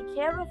don't take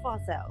care of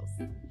ourselves.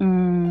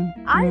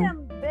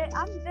 I'm there.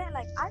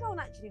 Like I don't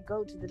actually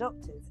go to the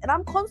doctors, and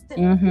I'm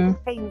constantly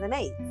with pains and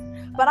aches.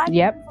 But I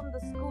come from the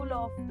school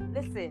of,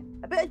 listen,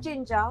 a bit of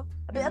ginger,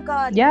 a bit of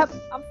garlic.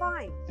 I'm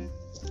fine.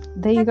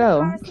 There you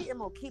go.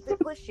 Paracetamol, keep it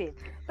pushing.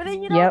 But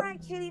then you don't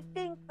actually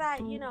think that,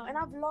 and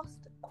I've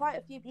lost quite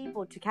a few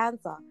people to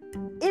cancer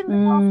in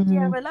the past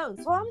year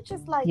alone. So I'm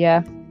just like,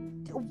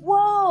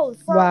 whoa.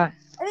 So,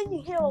 and then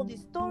you hear all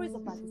these stories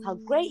about this, how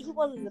great he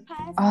was as a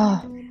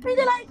person. And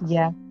you're like,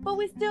 but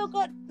we still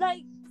got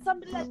like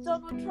somebody like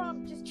Donald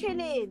Trump just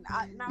chilling.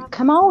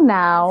 Come on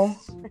now.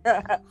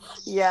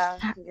 Yeah.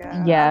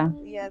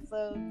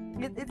 So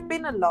it's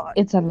been a lot.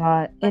 It's a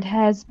lot. It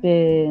has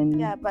been.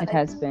 Yeah, but it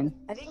has been.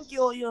 I think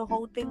your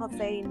whole thing of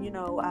saying,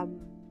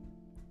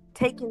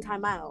 taking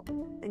time out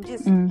and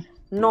just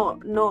not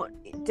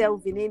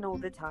delving in all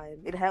the time,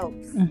 it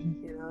helps.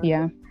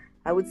 Yeah.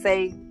 I would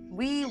say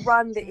we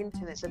run the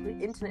internet. The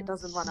internet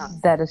doesn't run us.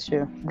 That is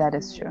true.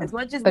 As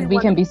much as but we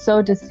can be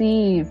so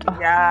deceived.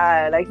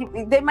 Yeah, like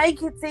they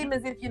make it seem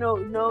as if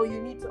no,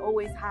 you need to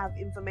always have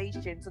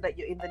information so that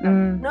you're in the know.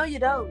 No, you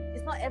don't.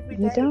 It's not every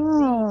day. You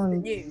don't.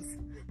 Read the news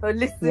or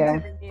listen to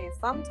the news.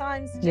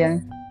 Sometimes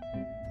just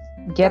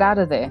get out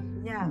of there.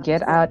 Yeah,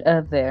 get out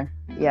of there.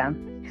 Yeah.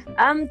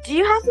 Do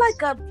you have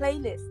like a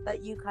playlist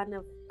that you kind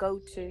of go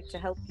to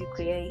help you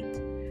create?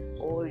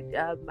 Or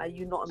are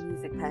you not a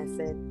music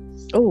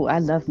person? Oh, I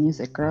love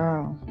music,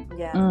 girl.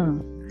 Yeah.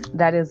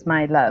 That is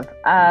my love.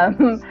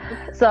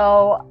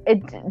 So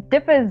it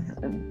differs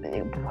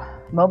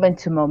moment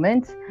to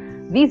moment.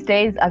 These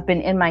days, I've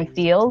been in my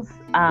feels.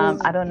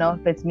 I don't know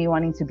if it's me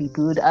wanting to be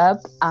booed up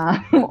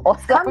or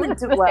something.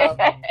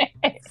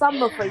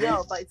 Summer for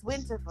y'all, but it's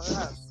winter for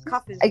us.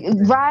 Cuffing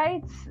season.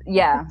 Right?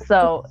 Yeah.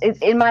 So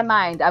in my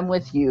mind, I'm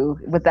with you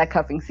with that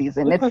cuffing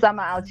season. It's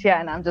summer out here,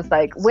 and I'm just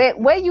like,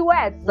 where you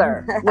at,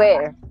 sir?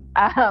 Where?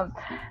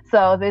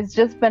 So there's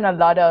just been a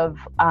lot of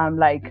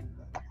like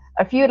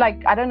a few,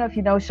 like, I don't know if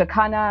you know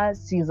Shakana.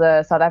 She's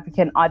a South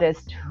African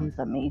artist who's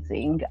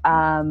amazing.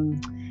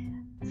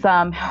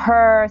 Some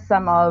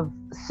of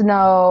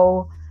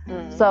Snow.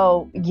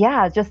 So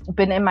just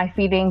been in my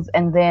feelings.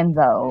 And then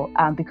though,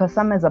 because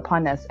summer is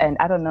upon us, and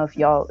I don't know if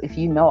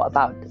you know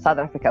about South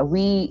Africa,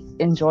 we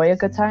enjoy a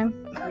good time.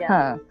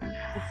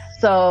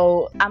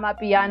 So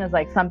Amapiano is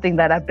like something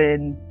that I've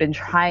been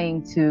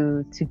trying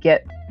to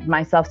get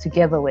myself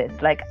together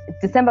with. Like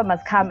December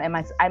must come, and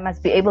I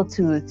must be able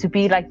to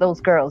be like those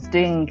girls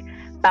doing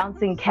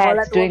bouncing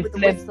cats, doing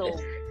flips.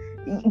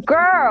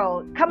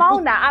 Girl, come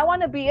on now. I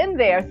want to be in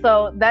there.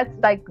 So that's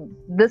like,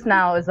 this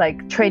now is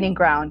like training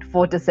ground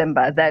for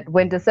December, that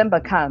when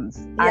December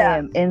comes, I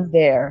am in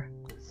there.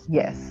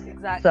 Yes.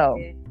 Exactly. So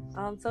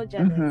I'm so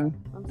jealous.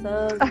 I'm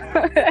so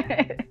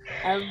jealous.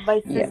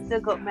 My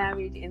sister got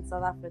married in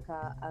South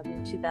Africa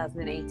in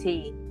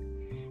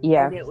 2018.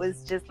 Yeah. And it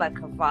was just like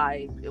a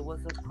vibe. It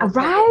was a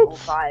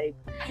vibe.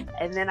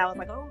 And then I was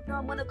like, oh no,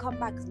 I'm going to come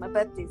back because my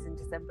birthday's in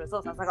December as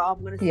well. So I was like, oh,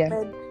 I'm going to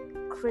spend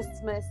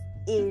Christmas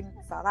in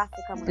South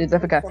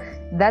Africa.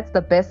 That's the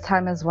best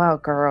time as well,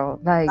 girl.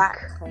 Like,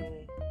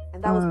 exactly.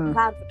 And that was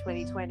planned for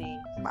 2020.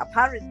 But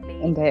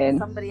apparently,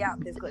 somebody out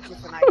there's got a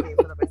different idea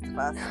for the rest of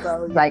us.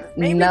 So like,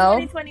 maybe no.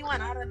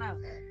 2021. I don't know.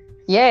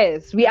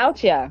 Yes, we out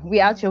here.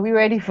 We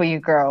ready for you,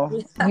 girl.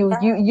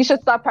 You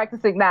should start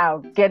practicing now.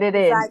 Get it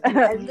in.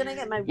 Exactly. I'm gonna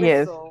get my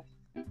whistle.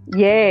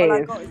 Yes. All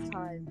I got is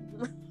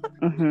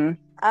time.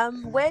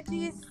 Where do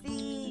you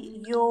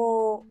see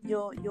your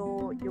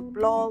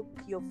blog,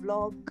 your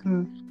vlog,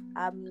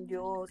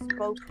 your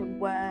spoken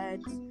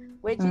word?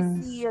 Where do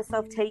you see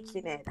yourself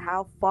taking it?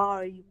 How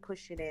far are you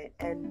pushing it?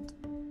 And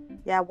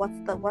what's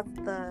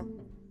the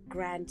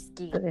grand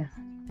scheme?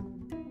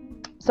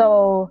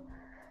 So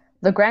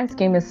the grand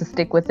scheme is to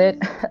stick with it.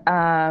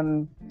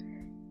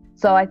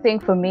 So I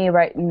think for me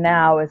right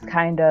now is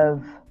kind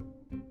of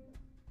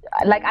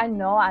like, I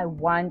know I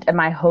want, and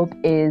my hope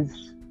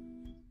is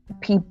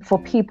for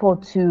people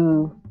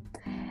to,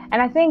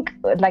 and I think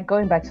like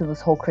going back to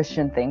this whole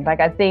Christian thing, like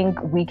I think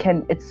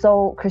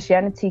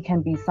Christianity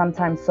can be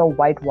sometimes so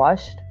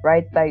whitewashed,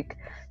 right? Like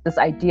this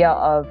idea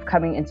of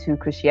coming into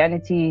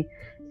Christianity,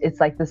 it's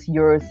like this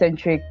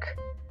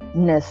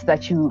Eurocentricness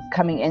that you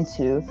coming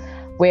into,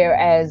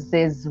 whereas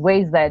there's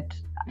ways that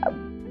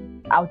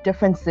our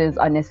differences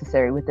are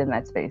necessary within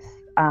that space.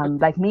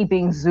 Like me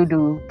being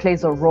Zulu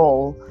plays a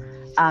role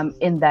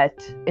in that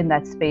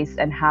space,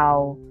 and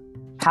how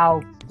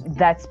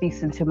that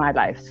speaks into my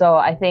life. So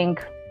I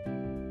think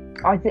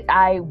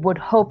I would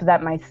hope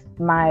that my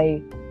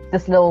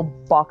this little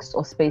box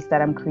or space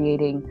that I'm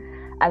creating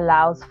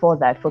allows for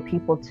that, for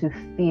people to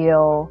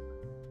feel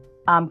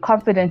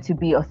confident to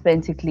be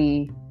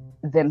authentically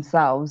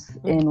themselves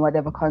in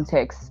whatever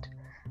context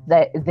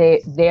that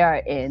they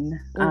are in.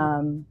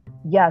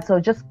 So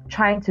just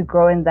trying to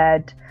grow in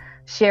that,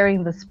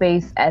 sharing the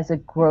space as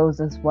it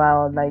grows as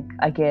well. Like,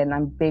 again,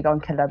 I'm big on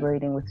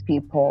collaborating with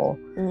people.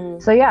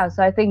 So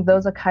I think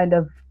those are kind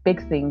of big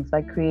things,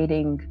 like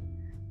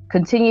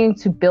continuing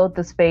to build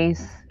the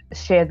space,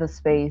 share the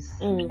space,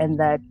 and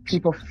that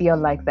people feel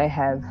like they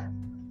have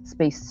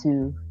space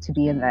to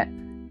be in that.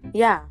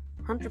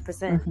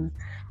 100%.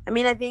 I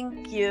mean, I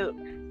think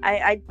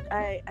I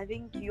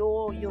think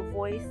your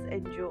voice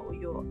and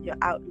your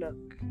outlook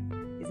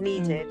is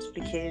needed,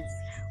 because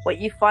what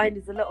you find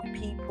is a lot of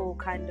people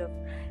kind of,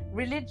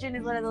 religion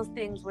is one of those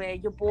things where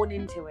you're born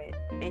into it,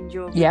 and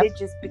you're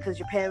religious because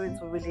your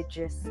parents were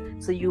religious,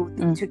 so you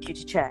took you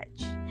to church.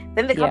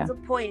 Then there comes a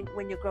point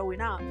when you're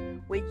growing up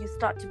where you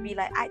start to be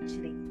like,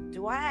 actually,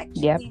 do I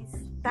actually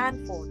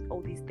stand for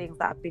all these things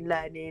that I've been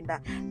learning,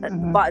 that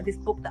part of this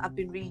book that I've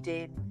been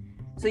reading?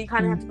 So you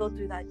kind of have to go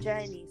through that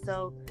journey.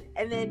 So,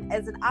 and then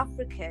as an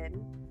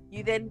African,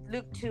 you then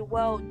look to,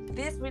 well,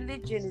 this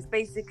religion is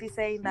basically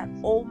saying that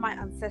all my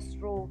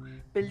ancestral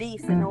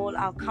beliefs and all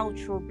our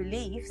cultural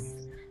beliefs,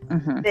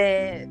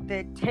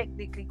 they're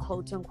technically,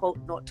 quote unquote,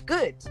 not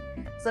good.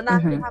 So now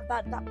you have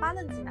that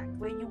balancing act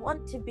where you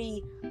want to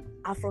be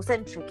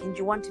Afrocentric and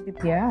you want to be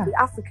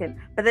African,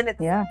 but then at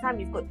the same time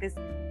you've got this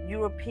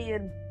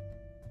European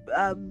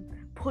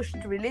pushed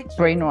religion,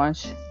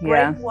 brainwashed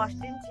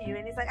into you,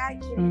 and it's like,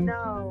 actually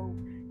no,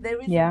 there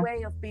is a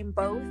way of being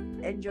both,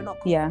 and you're not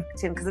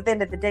conflicting, because at the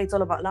end of the day it's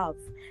all about love,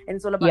 and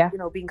it's all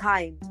about being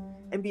kind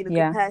and being a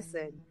good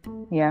person,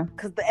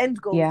 because the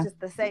end goal is just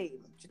the same.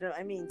 Do you know what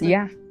I mean? So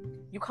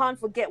you can't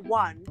forget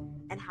one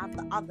and have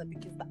the other,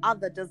 because the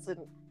other doesn't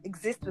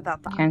exist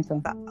without the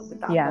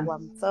other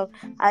one. So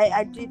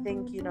I do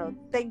think,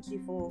 thank you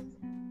for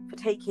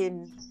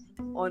taking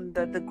on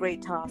the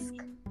great task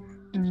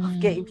of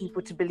getting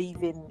people to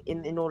believe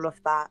in all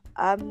of that.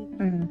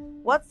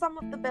 What's some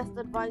of the best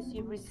advice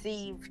you've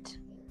received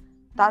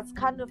that's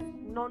kind of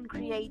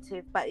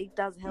non-creative, but it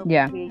does help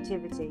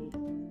creativity?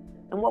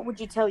 And what would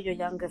you tell your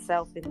younger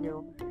self if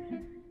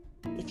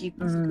you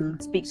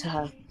could speak to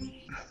her?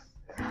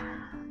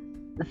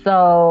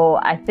 So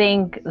I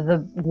think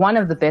one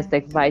of the best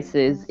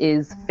advices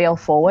is fail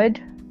forward.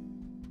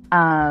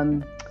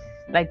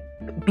 Like,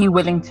 be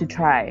willing to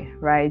try,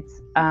 right?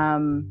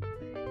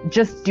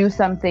 Just do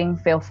something,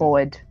 fail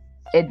forward.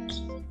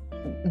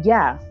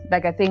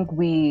 Like, I think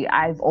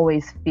I've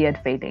always feared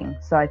failing.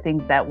 So I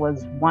think that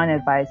was one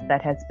advice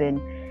that has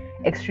been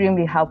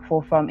extremely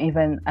helpful from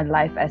even a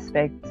life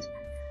aspect.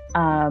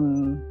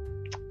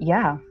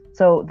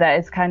 So that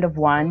is kind of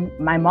one.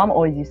 My mom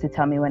always used to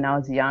tell me when I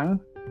was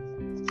young,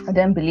 I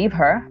didn't believe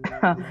her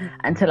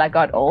until I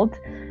got old,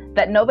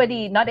 that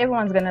not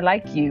everyone's going to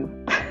like you.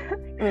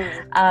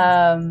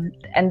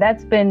 And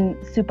that's been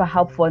super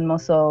helpful, and more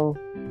so,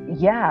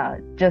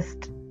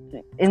 just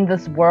in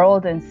this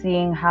world and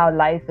seeing how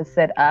life is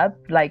set up,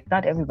 like,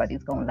 not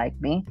everybody's going to like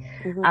me.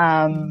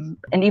 And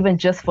even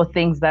just for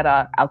things that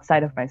are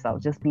outside of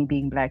myself, just me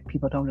being Black,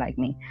 people don't like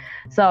me.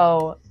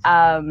 So,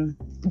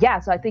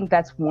 so I think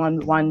that's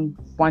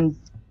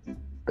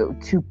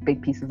two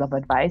big pieces of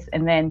advice.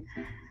 And then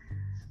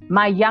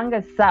my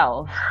younger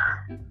self,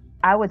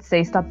 I would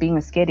say, stop being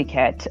a scaredy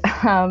cat.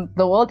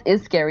 The world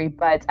is scary,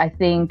 but I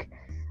think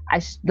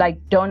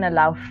don't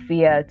allow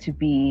fear to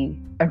be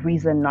a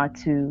reason not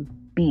to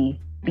be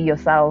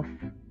yourself,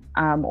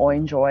 or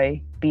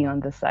enjoy being on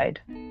this side.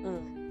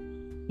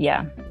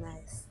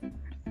 Nice.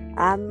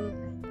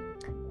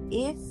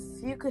 If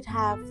you could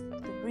have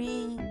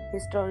 3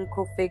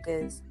 historical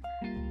figures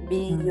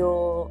be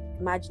your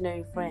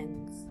imaginary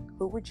friends,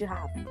 who would you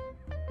have?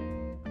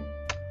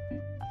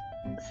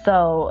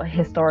 So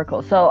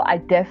historical. So I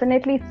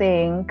definitely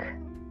think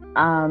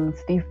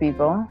Steve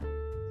Biko,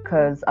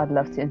 because I'd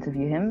love to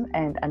interview him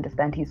and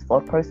understand his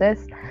thought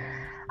process.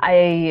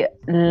 I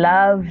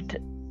loved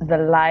the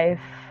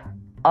life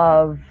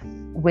of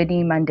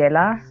Winnie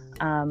Mandela.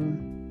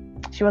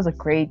 She was a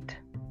great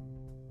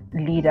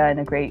leader and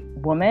a great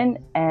woman.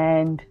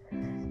 And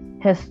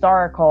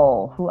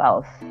historical, who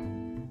else?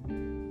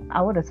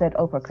 I would have said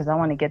Oprah, because I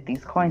want to get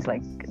these coins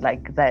like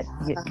that.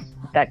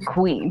 That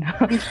queen.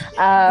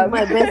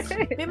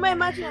 Be my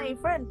imaginary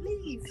friend,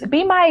 please.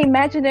 Be my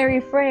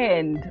imaginary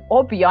friend,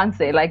 or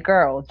Beyonce, like,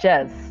 girl,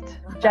 just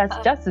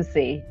to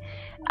see.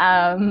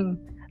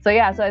 So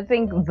I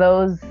think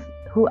those.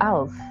 Who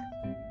else?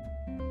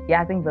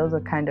 I think those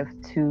are kind of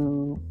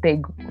 2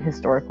 big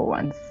historical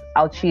ones.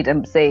 I'll cheat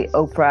and say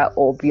Oprah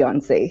or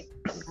Beyonce.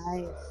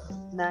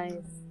 Nice.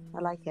 I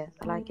like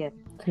it.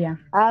 Yeah.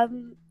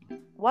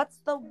 what's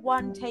the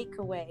one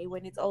takeaway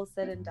when it's all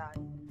said and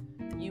done?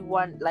 You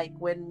want, like,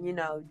 when, you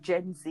know,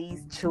 Gen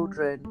Z's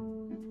children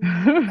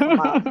come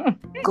up,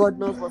 God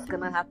knows what's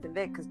gonna happen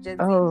there, because Gen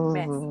Z is a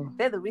mess.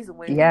 They're the reason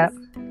we're in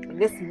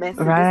this mess in this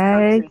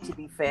country, to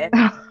be fair.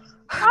 I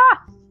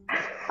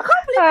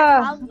can't believe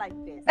I sound like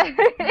this.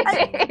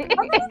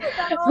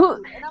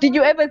 Did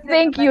you ever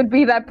think you'd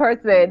be that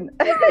person?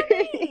 You know what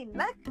I mean?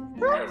 Like,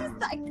 I'm just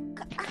like,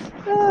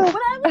 when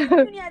I was in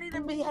uni, I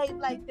didn't behave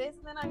like this,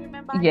 and then I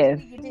remember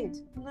actually you did.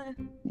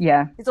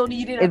 Yeah. It's only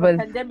you didn't have a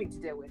pandemic to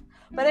deal with.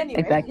 But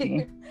anyway.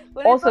 Exactly.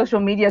 All social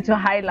media to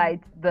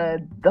highlight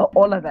the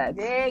all of that.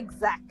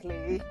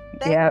 Exactly.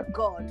 Thank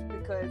God,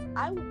 because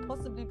I would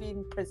possibly be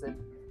in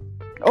prison.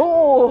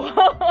 Oh,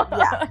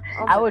 yeah.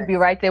 I would be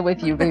right there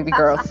with you, baby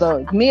girl.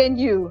 So me and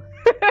you,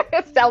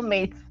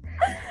 cellmates.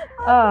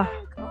 Oh my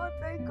God,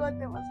 thank God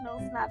there was no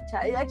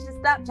Snapchat. Actually,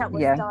 Snapchat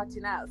was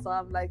starting out, so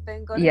I'm like,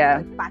 thank God it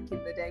was like back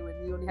in the day when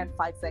you only had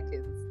 5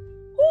 seconds.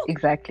 Woo!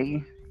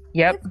 Exactly.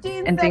 Yep.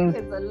 15 and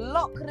seconds, a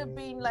lot could have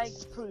been like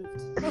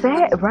proved.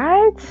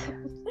 Right?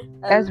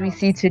 As we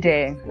see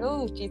today.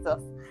 Oh,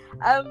 Jesus.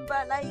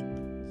 But like,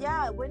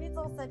 yeah, when it's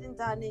all said and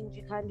done and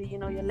you kind of, you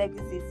know, your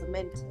legacy is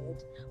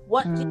cemented,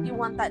 what do you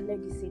want that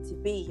legacy to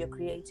be, your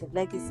creative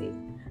legacy?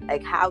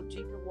 Like, how do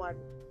you want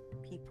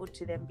people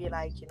to then be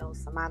like, you know,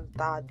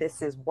 Samantha,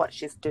 this is what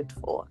she stood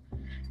for,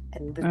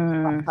 and this is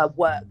what her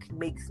work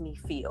makes me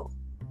feel?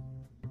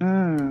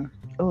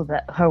 Oh,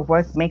 that her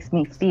work makes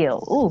me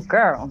feel. Oh,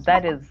 girl,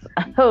 that is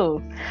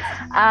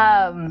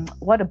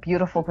what a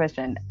beautiful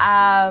question.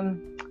 I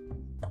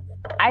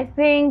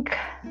think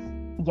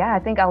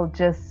I'll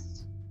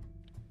just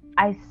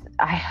I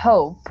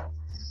hope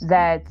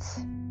that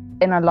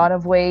in a lot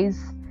of ways,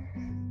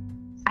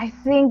 I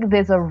think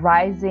there's a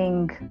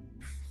rising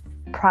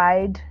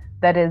pride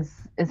that is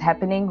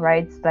happening,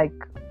 right? It's like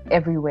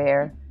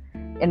everywhere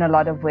in a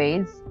lot of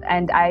ways.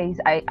 And I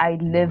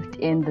lived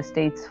in the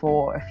States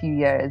for a few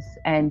years,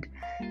 and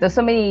there's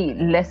so many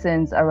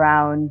lessons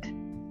around,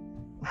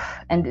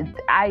 and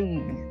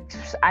I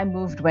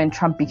moved when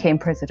Trump became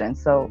president,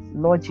 so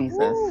Lord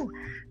Jesus,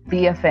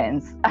 the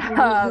offense,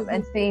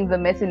 and seeing the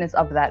messiness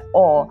of that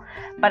all.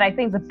 But I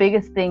think the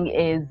biggest thing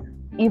is,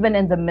 even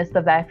in the midst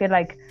of that, I feel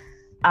like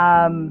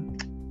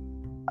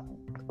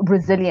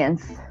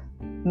resilience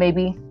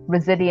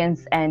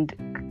and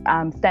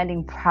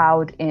standing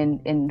proud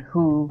in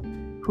who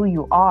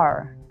you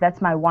are.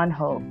 That's my one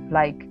hope.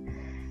 Like,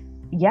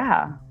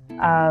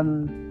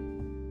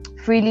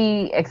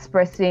 freely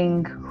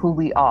expressing who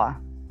we are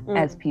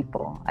as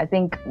people. I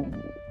think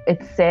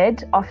it's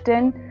said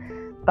often,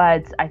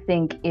 but I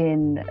think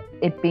in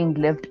it being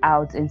lived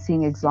out and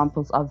seeing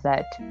examples of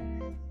that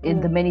in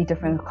the many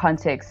different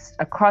contexts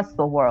across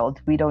the world,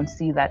 we don't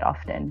see that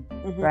often,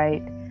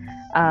 right?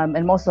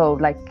 And more so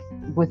like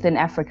within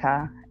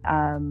Africa.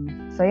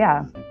 So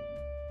yeah.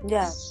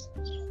 Nice.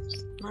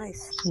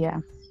 Yeah.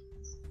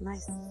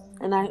 Nice.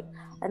 And I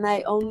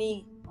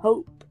only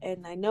hope,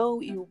 and I know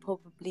you will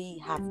probably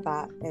have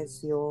that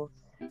as your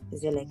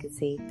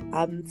legacy.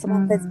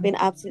 Samantha, it's been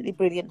absolutely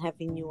brilliant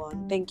having you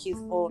on. Thank you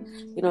for,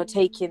 you know,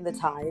 taking the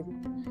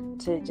time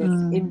to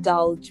just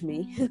indulge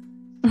me.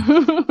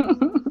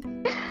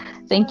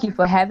 Thank you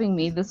for having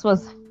me. This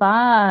was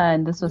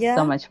fun. This was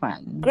so much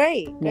fun.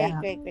 Great. I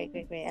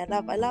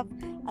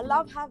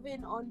love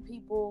having on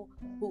people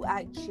who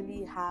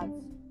actually have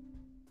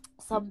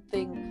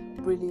something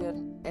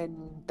brilliant and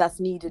that's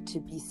needed to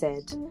be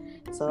said.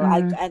 So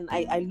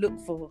I look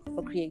for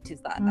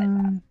creatives that like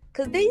that.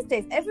 Because these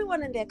days,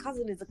 everyone and their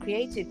cousin is a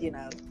creative, you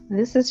know.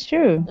 This is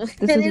true. This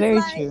is very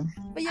true.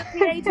 But you're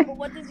creative, but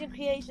what does your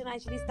creation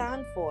actually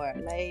stand for?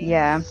 Like,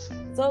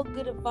 it's all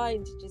good and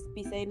fine to just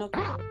be saying,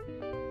 okay,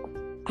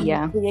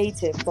 I'm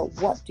creative, but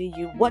what do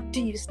you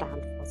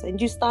stand for? So,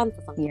 and you stand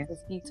for something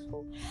that's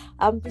beautiful.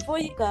 Before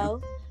you go,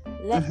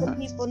 let the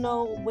people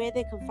know where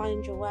they can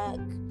find your work,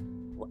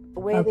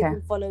 where they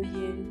can follow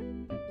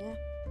you.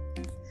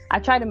 I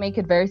try to make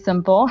it very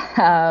simple.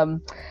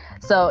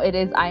 So it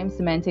is I Am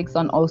Semantics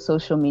on all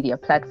social media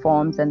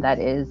platforms, and that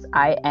is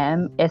I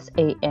Am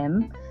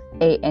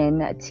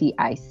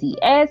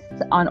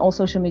SAMANTICS on all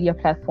social media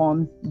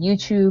platforms: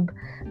 YouTube,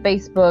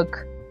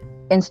 Facebook,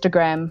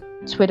 Instagram,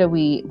 Twitter.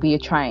 We are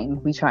trying,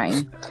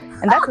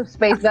 and that's a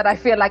space that I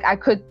feel like I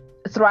could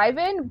thrive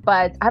in,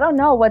 but I don't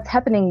know what's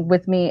happening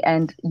with me.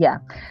 And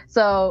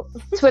so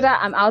Twitter,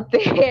 I'm out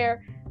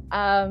there.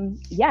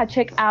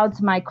 Check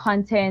out my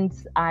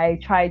content. I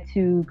try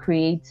to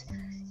create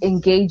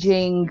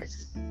engaging,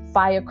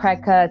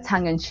 firecracker,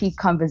 tongue-in-cheek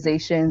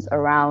conversations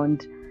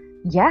around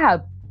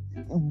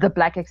the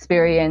Black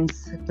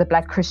experience, the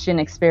Black Christian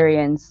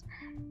experience.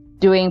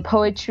 Doing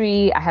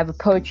poetry. I have a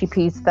poetry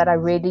piece that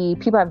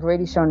people have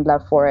really shown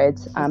love for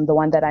it. The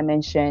one that I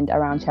mentioned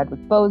around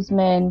Chadwick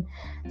Boseman.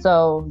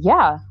 So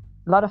a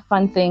lot of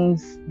fun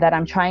things that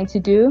I'm trying to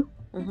do.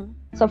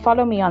 So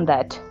follow me on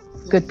that,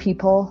 good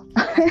people.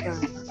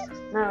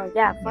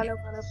 Follow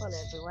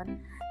everyone.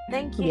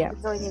 Thank you for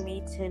joining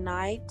me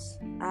tonight.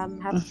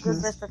 Have a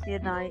good rest of your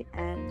night,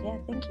 and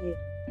thank you.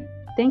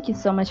 Thank you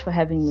so much for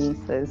having me,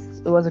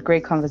 sis. It was a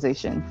great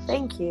conversation.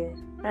 Thank you.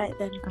 Right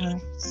then. All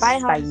right. Bye,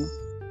 hon.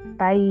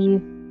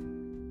 Bye.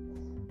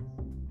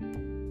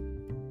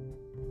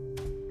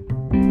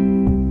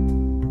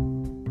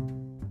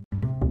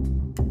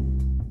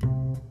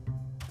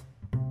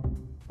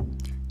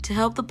 To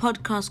help the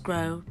podcast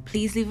grow,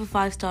 please leave a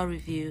 5-star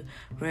review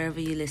wherever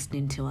you're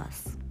listening to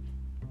us.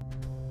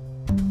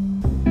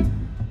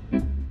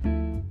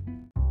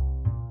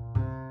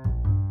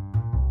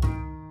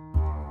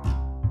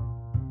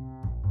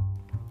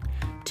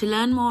 To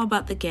learn more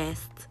about the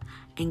guests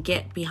and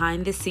get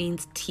behind the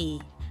scenes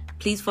tea,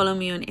 please follow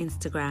me on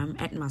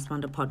Instagram at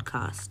Masmanda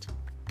Podcast.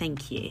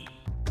 Thank you.